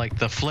 they add, like,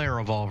 the flare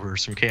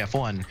revolvers from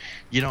KF1.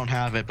 You don't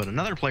have it, but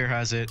another player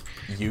has it.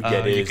 You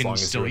get it you as can long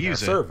as still you're in use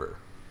their it. server.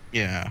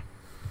 Yeah.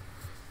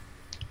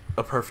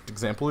 A perfect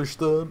example is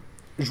the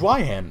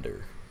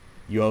Zweihander.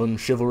 You own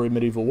Chivalry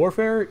Medieval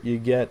Warfare, you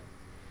get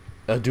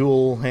a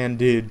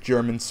dual-handed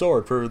German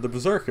sword for the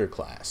Berserker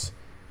class.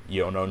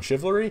 You don't own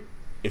Chivalry?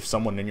 If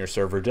someone in your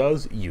server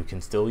does, you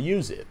can still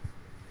use it.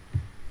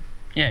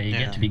 Yeah, you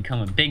get to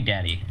become a Big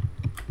Daddy.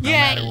 No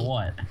matter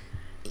what.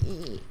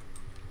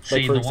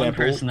 See, the one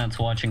person that's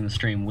watching the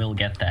stream will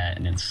get that,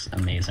 and it's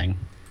amazing.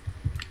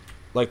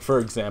 Like, for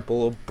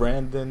example,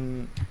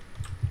 Brandon,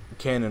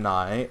 Ken, and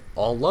I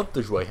all love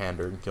the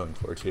Zweihander in Killing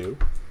Floor 2.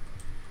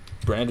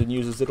 Brandon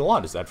uses it a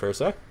lot. Is that fair to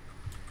say?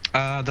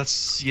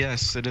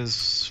 Yes, it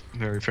is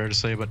very fair to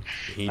say, but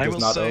he does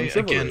not own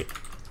Chivalry.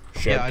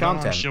 Again, I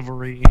don't own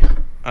Chivalry.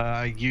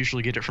 I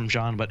usually get it from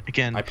John, but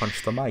again... I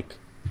punched the mic.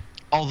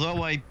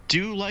 Although I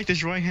do like the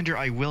Zweihander,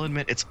 I will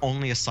admit it's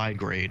only a side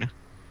grade.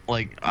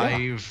 Like,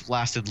 I've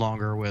lasted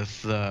longer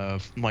with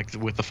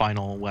with the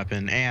final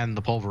weapon and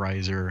the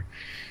pulverizer,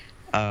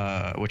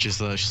 which is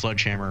the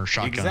sledgehammer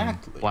shotgun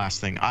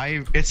blast thing.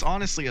 It's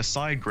honestly a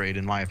side grade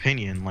in my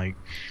opinion. Like,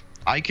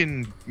 I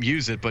can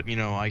use it, but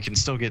I can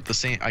still get the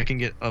same. I can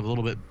get a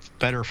little bit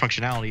better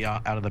functionality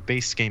out of the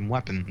base game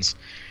weapons,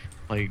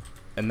 like.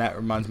 And that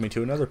reminds me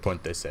to another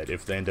point they said.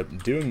 If they end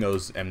up doing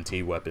those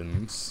MT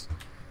weapons,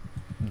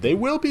 they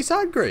will be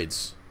side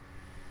grades.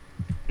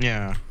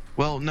 Yeah.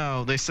 Well,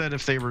 no, they said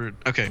if they were...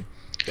 Okay.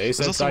 They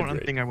said There's also one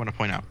thing I want to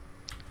point out.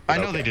 I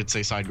know they did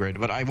say side grade,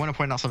 but I want to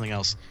point out something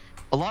else.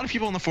 A lot of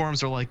people in the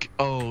forums are like,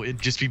 oh,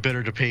 it'd just be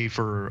better to pay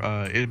for...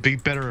 it'd be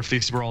better if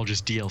these were all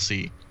just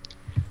DLC.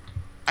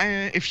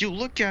 If you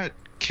look at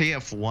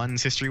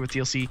KF1's history with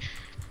DLC,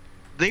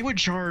 they would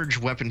charge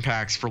weapon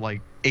packs for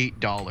like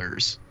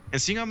 $8.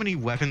 and seeing how many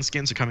weapon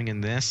skins are coming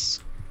in this,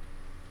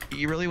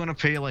 you really want to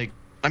pay like,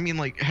 I mean,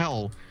 like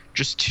hell,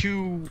 just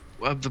two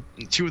of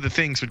the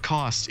things would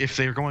cost if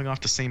they're going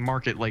off the same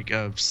market, like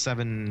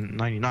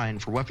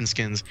 $7.99 for weapon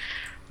skins.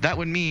 That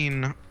would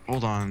mean,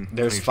 hold on.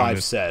 There's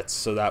 5 sets,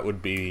 so that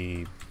would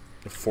be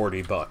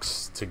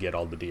 $40 to get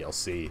all the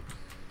DLC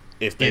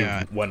if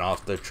they went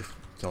off the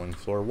Killing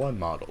Floor 1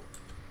 model.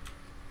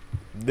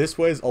 This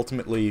way is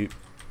ultimately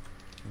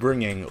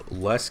bringing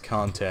less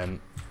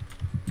content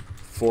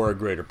for a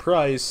greater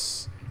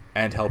price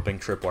and helping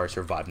Tripwire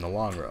survive in the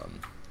long run.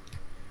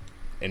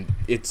 And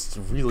it's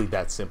really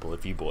that simple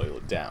if you boil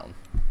it down.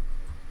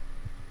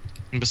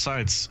 And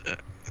besides,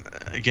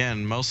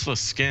 again, most of the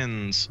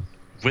skins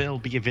will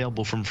be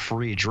available from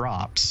free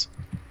drops.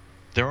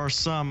 There are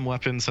some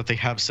weapons that they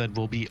have said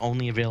will be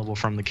only available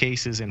from the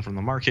cases and from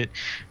the market,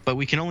 but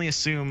we can only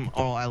assume,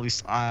 or at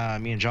least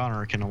me and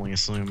John can only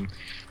assume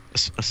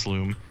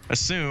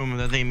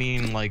that they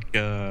mean like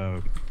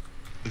the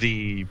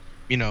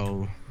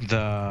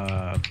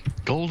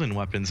golden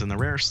weapons and the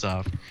rare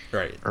stuff.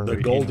 Right. Or, the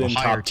golden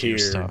top tier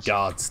stuff.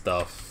 god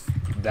stuff,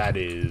 that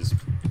is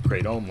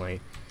crate only.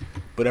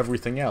 But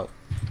everything else,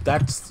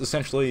 that's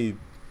essentially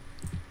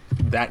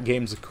that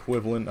game's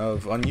equivalent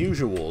of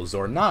unusuals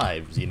or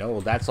knives,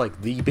 that's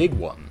like the big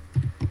one.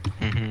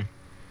 Mm-hmm.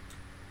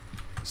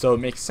 So it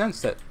makes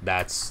sense that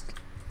that's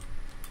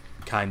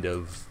kind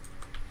of,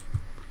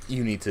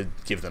 you need to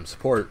give them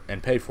support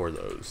and pay for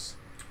those.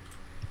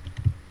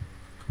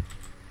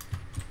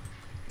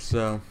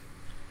 So,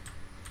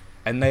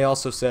 and they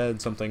also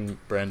said something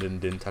Brandon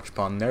didn't touch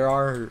upon. There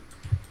are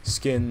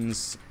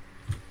skins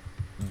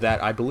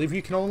that I believe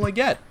you can only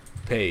get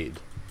paid.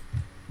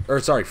 Or,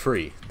 sorry,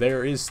 free.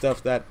 There is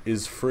stuff that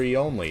is free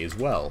only as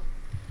well.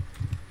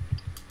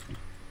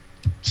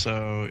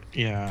 So,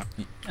 yeah.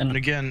 And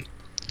again,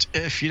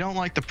 if you don't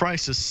like the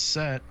prices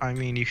set, I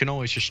mean, you can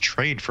always just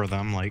trade for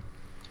them, like...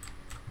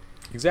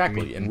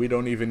 Exactly, and we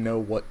don't even know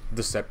what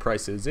the set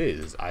prices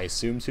is. I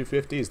assume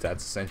 $250,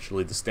 that's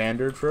essentially the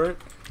standard for it.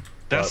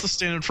 That's the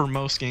standard for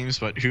most games,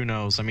 but who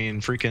knows? I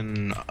mean,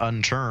 freaking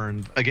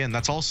Unturned, again,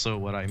 that's also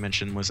what I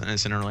mentioned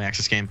it's an early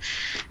access game.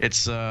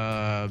 It's,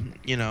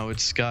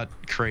 it's got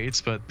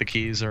crates, but the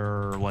keys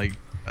are like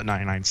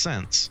 99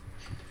 cents.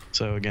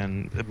 So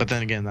again, but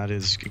then again, that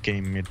is a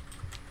game,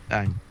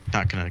 I'm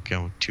not going to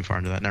go too far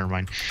into that, never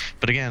mind.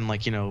 But again,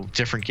 like,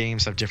 different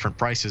games have different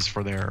prices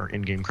for their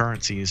in-game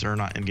currencies, or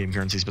not in-game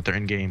currencies, but their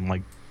in-game,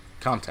 like...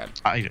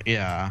 content.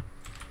 Yeah.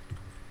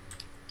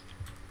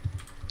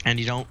 And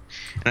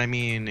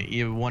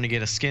you want to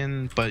get a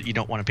skin, but you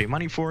don't want to pay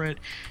money for it.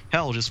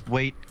 Hell, just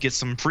wait, get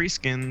some free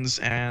skins,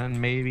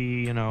 and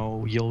maybe,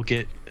 you'll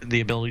get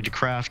the ability to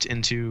craft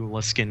into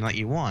a skin that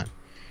you want.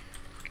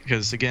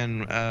 Because,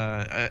 again,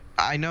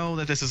 I know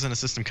that this isn't a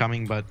system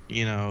coming, but,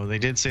 they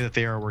did say that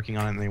they are working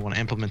on it and they want to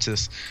implement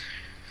this.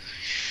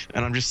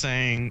 And I'm just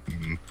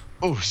saying,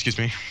 oh, excuse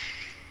me,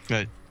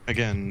 that,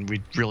 again,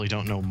 we really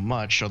don't know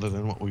much other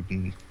than what we've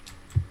been,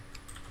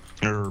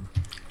 I'm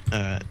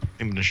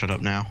going to shut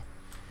up now.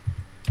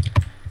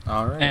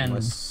 All right.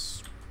 And,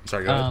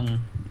 sorry, go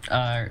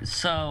ahead.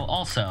 So,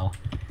 also,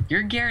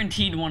 you're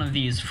guaranteed one of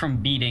these from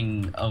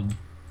beating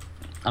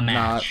a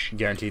match. Not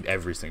guaranteed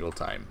every single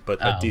time, but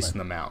a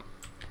decent amount.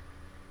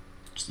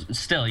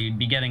 Still, you'd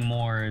be getting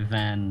more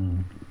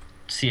than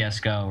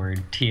CSGO or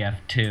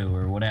TF2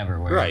 or whatever,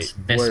 where it's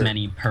this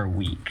many per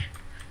week.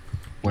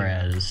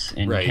 Whereas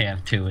in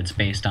KF2, it's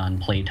based on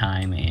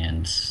playtime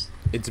and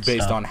it's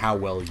based on how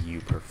well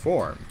you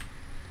perform.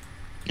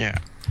 Yeah.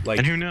 Like,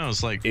 and who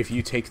knows, like... if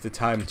you take the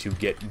time to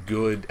get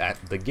good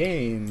at the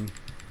game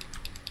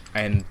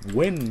and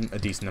win a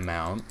decent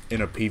amount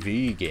in a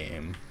PvE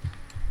game,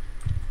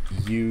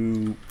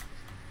 you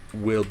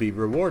will be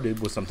rewarded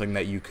with something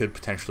that you could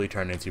potentially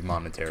turn into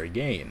monetary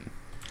gain.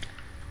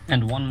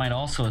 And one might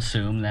also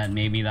assume that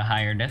maybe the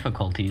higher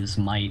difficulties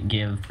might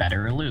give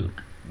better loot.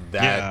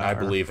 That, I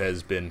believe,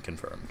 has been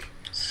confirmed.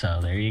 So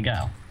there you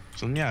go.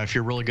 So yeah, if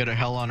you're really good at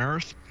Hell on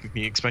Earth,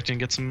 be expecting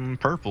to get some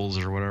purples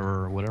or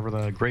whatever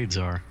the grades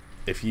are.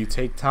 If you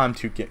take time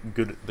to get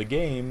good at the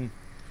game,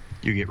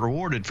 you get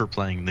rewarded for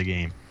playing the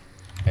game.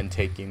 And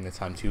taking the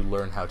time to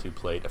learn how to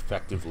play it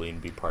effectively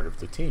and be part of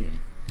the team.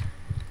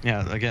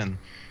 Yeah, again,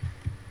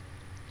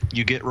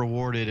 you get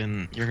rewarded,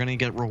 and you're going to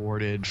get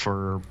rewarded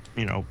for,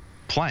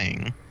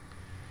 playing.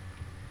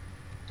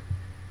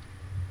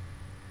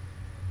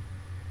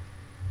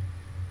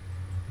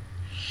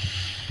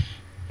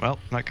 Well,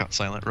 that got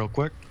silent real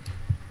quick.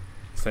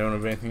 Does anyone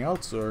have anything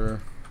else,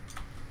 or?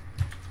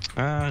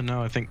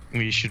 No, I think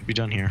we should be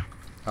done here.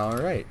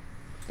 Alright.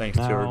 Thanks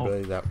to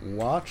everybody that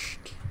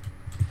watched.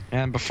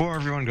 And before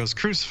everyone goes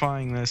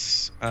crucifying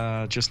this,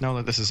 just know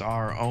that this is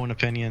our own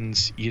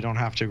opinions. You don't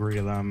have to agree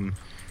to them.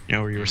 We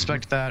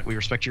respect that. We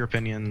respect your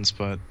opinions,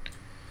 but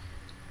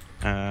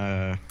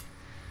yeah,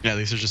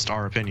 these are just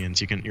our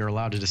opinions. You're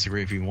allowed to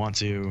disagree if you want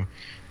to,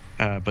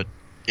 but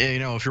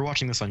if you're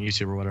watching this on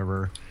YouTube or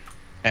whatever,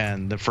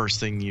 and the first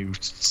thing you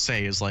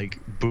say is like,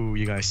 "Boo,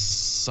 you guys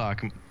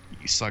suck.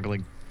 You suck.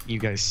 Like, you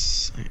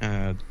guys."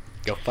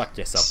 Go fuck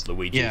yourself,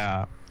 Luigi.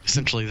 Yeah.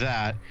 essentially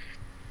that.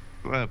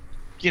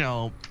 You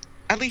know,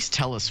 at least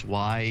tell us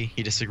why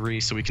you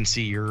disagree so we can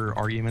see your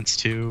arguments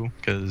too,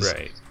 because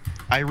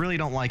I really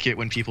don't like it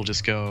when people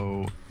just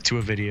go to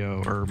a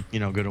video or, you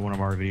know, go to one of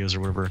our videos or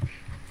whatever.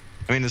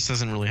 I mean, this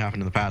hasn't really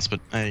happened in the past,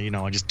 but, you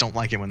know, I just don't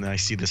like it when I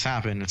see this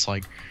happen. It's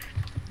like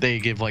they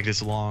give, like,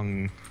 this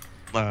long,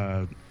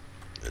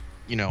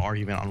 you know,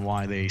 argument on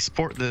why they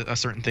support a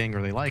certain thing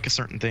or they like a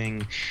certain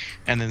thing,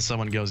 and then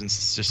someone goes and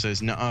just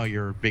says, no,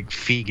 you're a big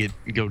faggot,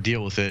 go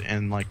deal with it,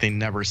 and, like, they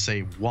never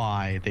say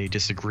why they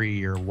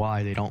disagree or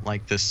why they don't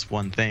like this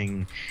one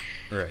thing.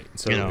 Right.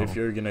 So, you know, if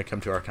you're going to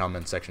come to our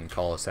comment section,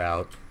 call us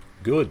out,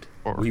 good.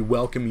 We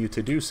welcome you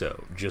to do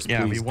so. Just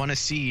please. We want to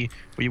see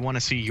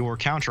your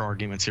counter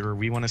arguments, or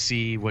we want to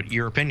see what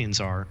your opinions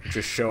are.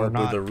 Just show up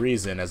with a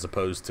reason, as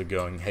opposed to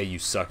going, "Hey, you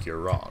suck, you're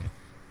wrong."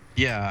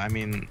 Yeah, I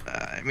mean,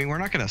 we're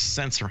not going to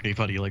censor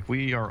anybody. Like,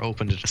 we are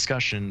open to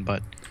discussion,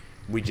 but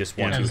we just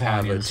want to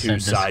have a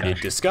two-sided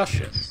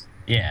discussion.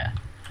 Yeah,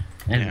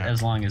 and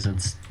as long as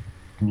it's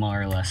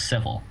more or less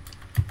civil.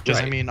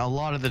 Because I mean, a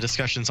lot of the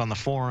discussions on the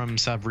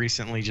forums have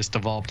recently just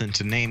evolved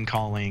into name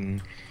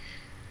calling.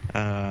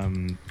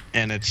 And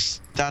that's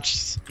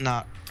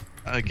not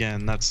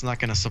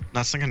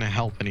gonna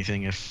help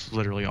anything if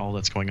literally all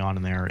that's going on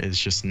in there is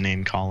just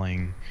name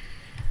calling,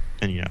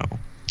 and you know,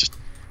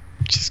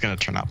 just gonna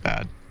turn out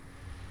bad.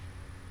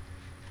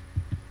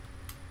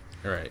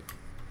 Right.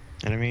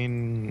 And I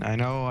mean, I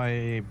know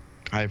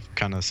I've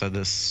kind of said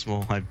this.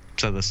 Well, I've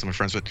said this to my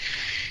friends, but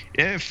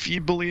if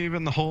you believe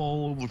in the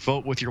whole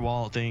vote with your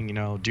wallet thing, you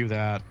know, do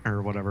that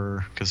or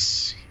whatever.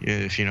 Because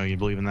if you know you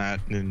believe in that,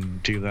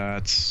 then do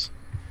that.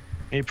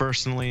 Me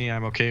personally,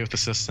 I'm okay with the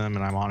system,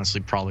 and I'm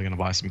honestly probably going to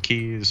buy some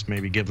keys,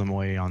 maybe give them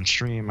away on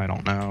stream, I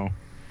don't know.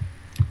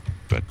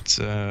 But,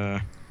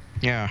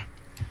 yeah.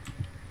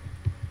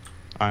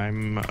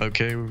 I'm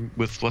okay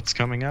with what's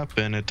coming up,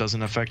 and it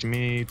doesn't affect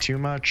me too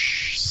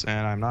much,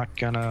 and I'm not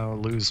going to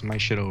lose my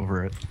shit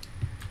over it.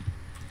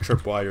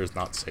 Tripwire is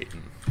not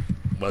Satan.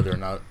 Whether or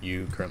not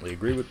you currently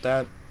agree with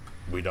that,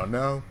 we don't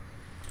know.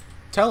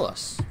 Tell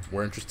us.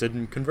 We're interested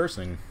in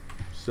conversing.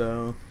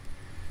 So...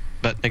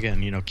 But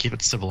again, you know, keep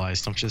it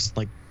civilized. Don't just,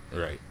 like,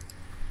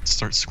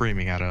 start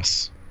screaming at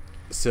us.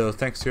 So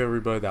thanks to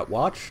everybody that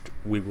watched.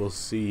 We will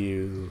see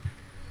you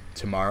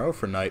tomorrow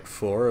for night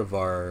 4 of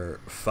our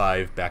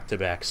 5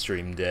 back-to-back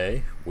stream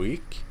day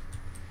week.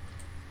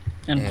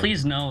 And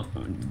please note,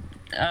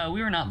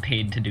 we were not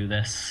paid to do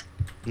this.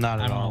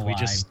 Not at all. I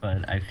don't know why,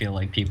 but I feel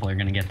like people are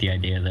going to get the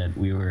idea that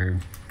we were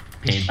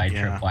paid by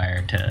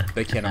Tripwire to...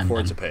 They can't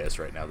afford to pay us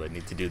right now. They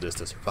need to do this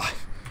to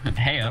survive.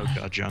 Hey, oh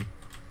God, John.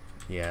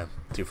 Yeah,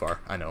 too far,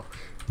 I know.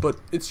 But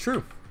it's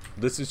true.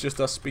 This is just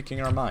us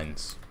speaking our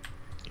minds.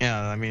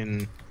 Yeah, I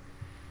mean,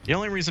 the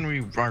only reason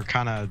we are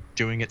kind of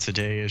doing it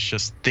today is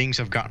just things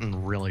have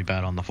gotten really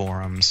bad on the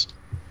forums.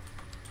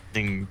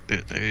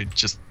 I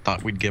just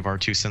thought we'd give our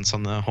 2 cents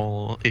on the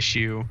whole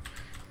issue.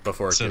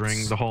 Before it considering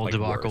gets, the whole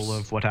debacle worse.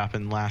 Of what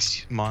happened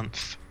last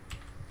month.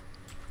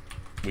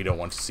 We don't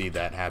want to see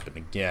that happen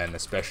again,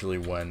 especially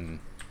when...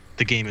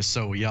 the game is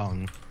so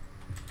young.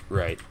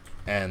 Right.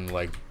 And,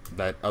 like,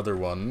 that other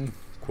one,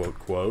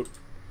 quote,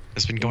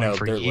 it's been going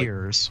for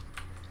years.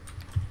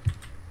 Like,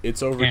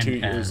 it's over 2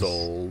 years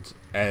old,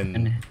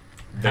 and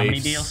how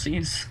many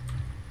DLCs?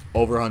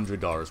 Over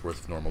 $100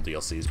 worth of normal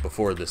DLCs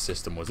before this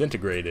system was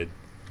integrated.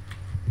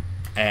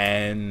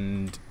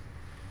 And,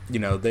 you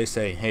know, they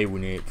say, hey, we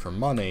need it for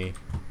money,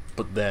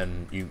 but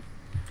then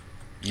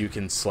you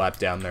can slap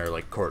down their,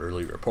 like,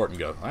 quarterly report and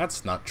go,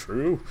 that's not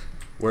true.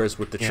 Whereas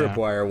with the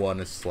Tripwire one,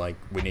 it's like,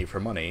 we need it for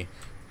money.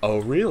 Oh,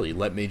 really?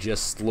 Let me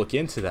just look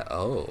into that.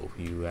 Oh,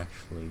 you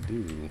actually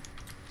do.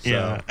 So.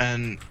 Yeah,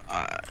 and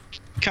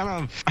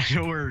kind of, I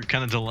know we're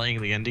kind of delaying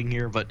the ending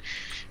here, but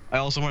I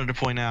also wanted to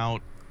point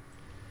out,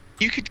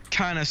 you could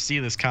kind of see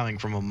this coming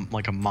from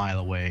like a mile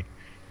away,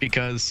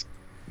 because,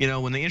 you know,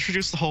 when they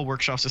introduced the whole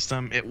workshop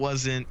system, it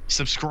wasn't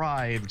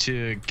subscribe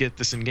to get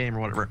this in-game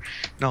or whatever.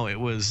 No, it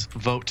was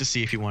vote to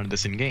see if you wanted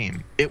this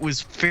in-game. It was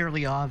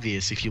fairly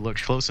obvious if you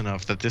looked close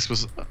enough that this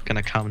was going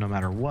to come no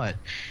matter what.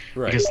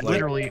 Right. Because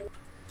literally...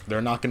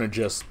 they're not going to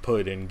just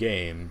put in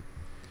game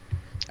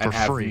for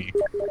free.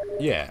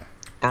 Yeah.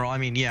 Or I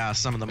mean, yeah,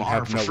 some of them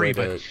are for free,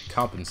 but to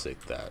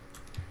compensate that.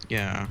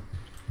 Yeah.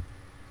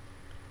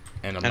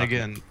 And I'm not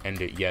going to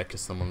end it yet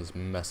because someone's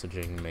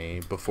messaging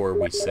me before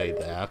we say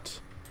that.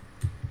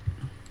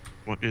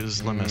 What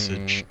is the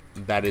message?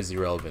 That is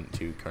irrelevant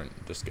to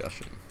current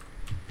discussion.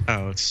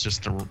 Oh, it's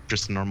just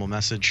a normal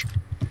message.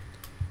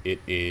 It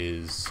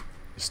is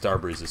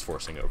Starbreeze is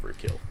forcing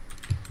overkill.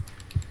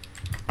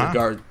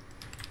 Huh?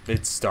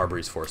 It's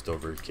Starbreeze forced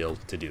overkill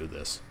to do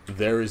this.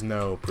 There is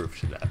no proof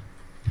to that.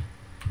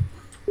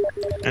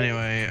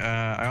 Anyway,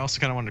 I also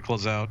kind of wanted to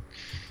close out.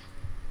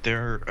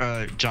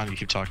 John, you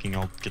keep talking.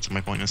 I'll get to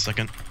my point in a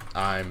second.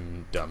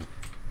 I'm done.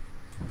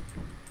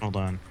 Hold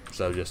on.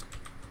 So just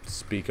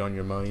speak on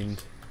your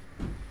mind.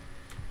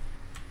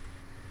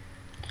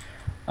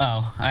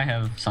 Oh, I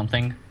have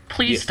something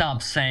Please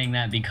stop saying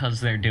that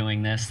because they're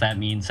doing this. That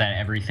means that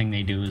everything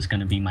they do is going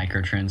to be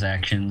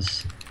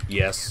microtransactions.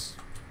 Yes.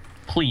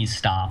 Please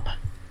stop.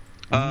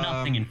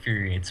 Nothing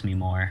infuriates me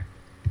more.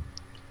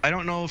 I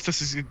don't know if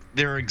this is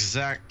their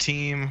exact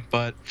team,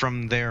 but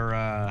from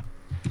their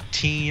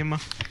team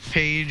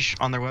page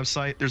on their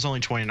website, there's only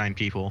 29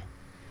 people.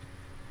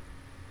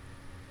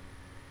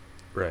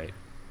 Right.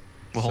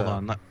 Well,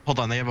 hold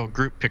on. They have a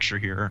group picture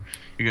here.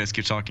 You guys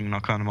keep talking, and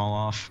I'll count them all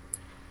off.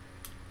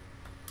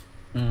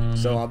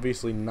 So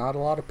obviously not a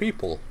lot of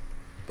people,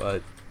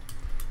 but...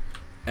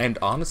 And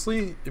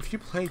honestly, if you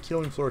play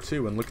Killing Floor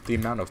 2 and look at the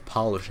amount of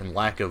polish and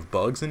lack of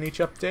bugs in each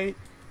update,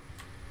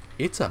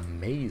 it's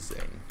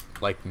amazing.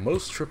 Like,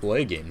 most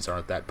AAA games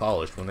aren't that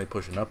polished when they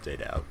push an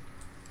update out.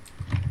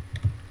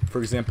 For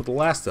example, the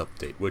last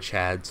update, which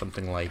had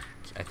something like,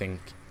 I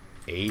think,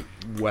 8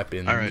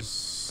 weapons. Alright,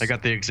 I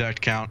got the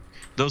exact count.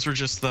 Those were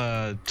just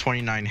the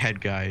 29 head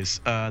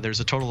guys. There's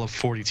a total of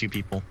 42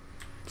 people.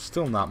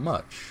 Still not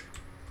much.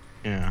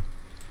 Yeah.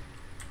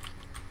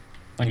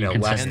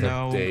 Last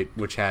update,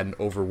 which had an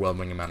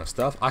overwhelming amount of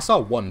stuff. I saw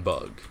 1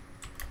 bug.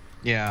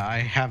 Yeah, I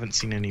haven't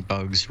seen any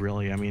bugs,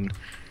 really. I mean,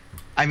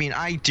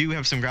 I do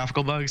have some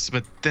graphical bugs,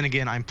 but then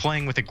again, I'm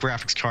playing with a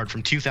graphics card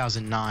from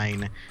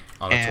 2009.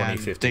 On a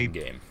 2015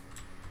 game.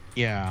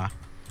 Yeah.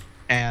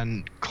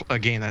 And a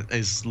game that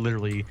is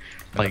literally,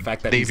 like... the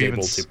fact that he's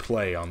able to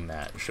play on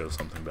that shows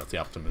something about the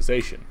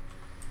optimization.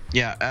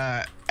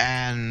 Yeah,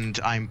 and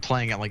I'm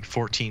playing at like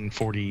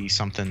 1440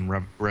 something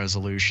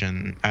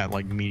resolution at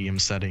like medium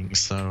settings,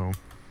 so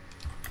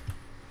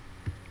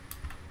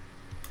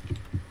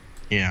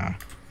yeah.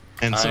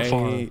 And so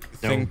far, I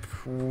think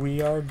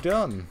we are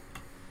done.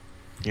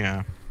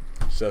 Yeah.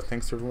 So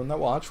thanks to everyone that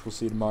watched. We'll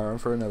see you tomorrow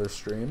for another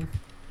stream.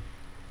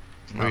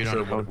 Not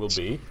sure what it will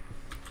be.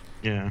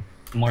 Yeah.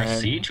 More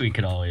Siege we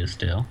could always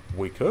do.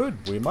 We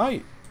could. We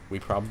might. We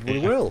probably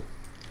will.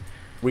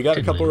 We got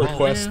a couple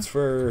requests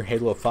for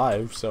Halo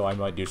 5, so I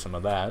might do some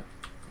of that.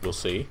 We'll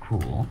see.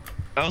 Cool.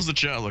 How's the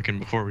chat looking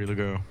before we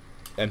go?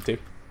 Empty.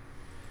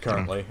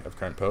 Currently, of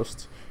current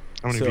posts.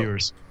 How many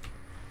viewers?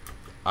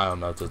 I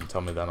don't know. It doesn't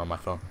tell me that on my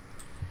phone.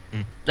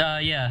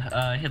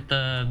 Yeah. Hit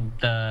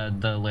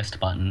the list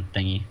button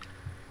thingy.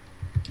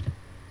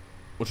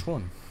 Which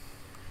one?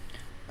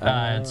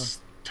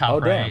 It's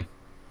top right.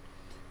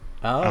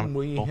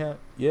 We have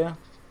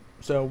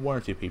so 1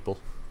 or 2 people.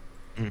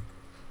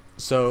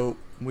 So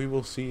we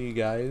will see you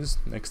guys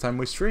next time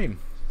we stream.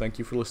 Thank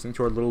you for listening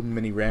to our little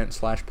mini rant /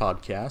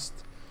 podcast.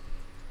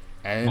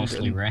 And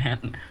mostly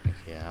rant.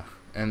 Yeah.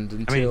 And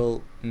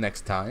until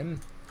next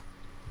time,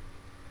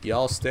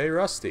 y'all stay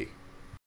rusty.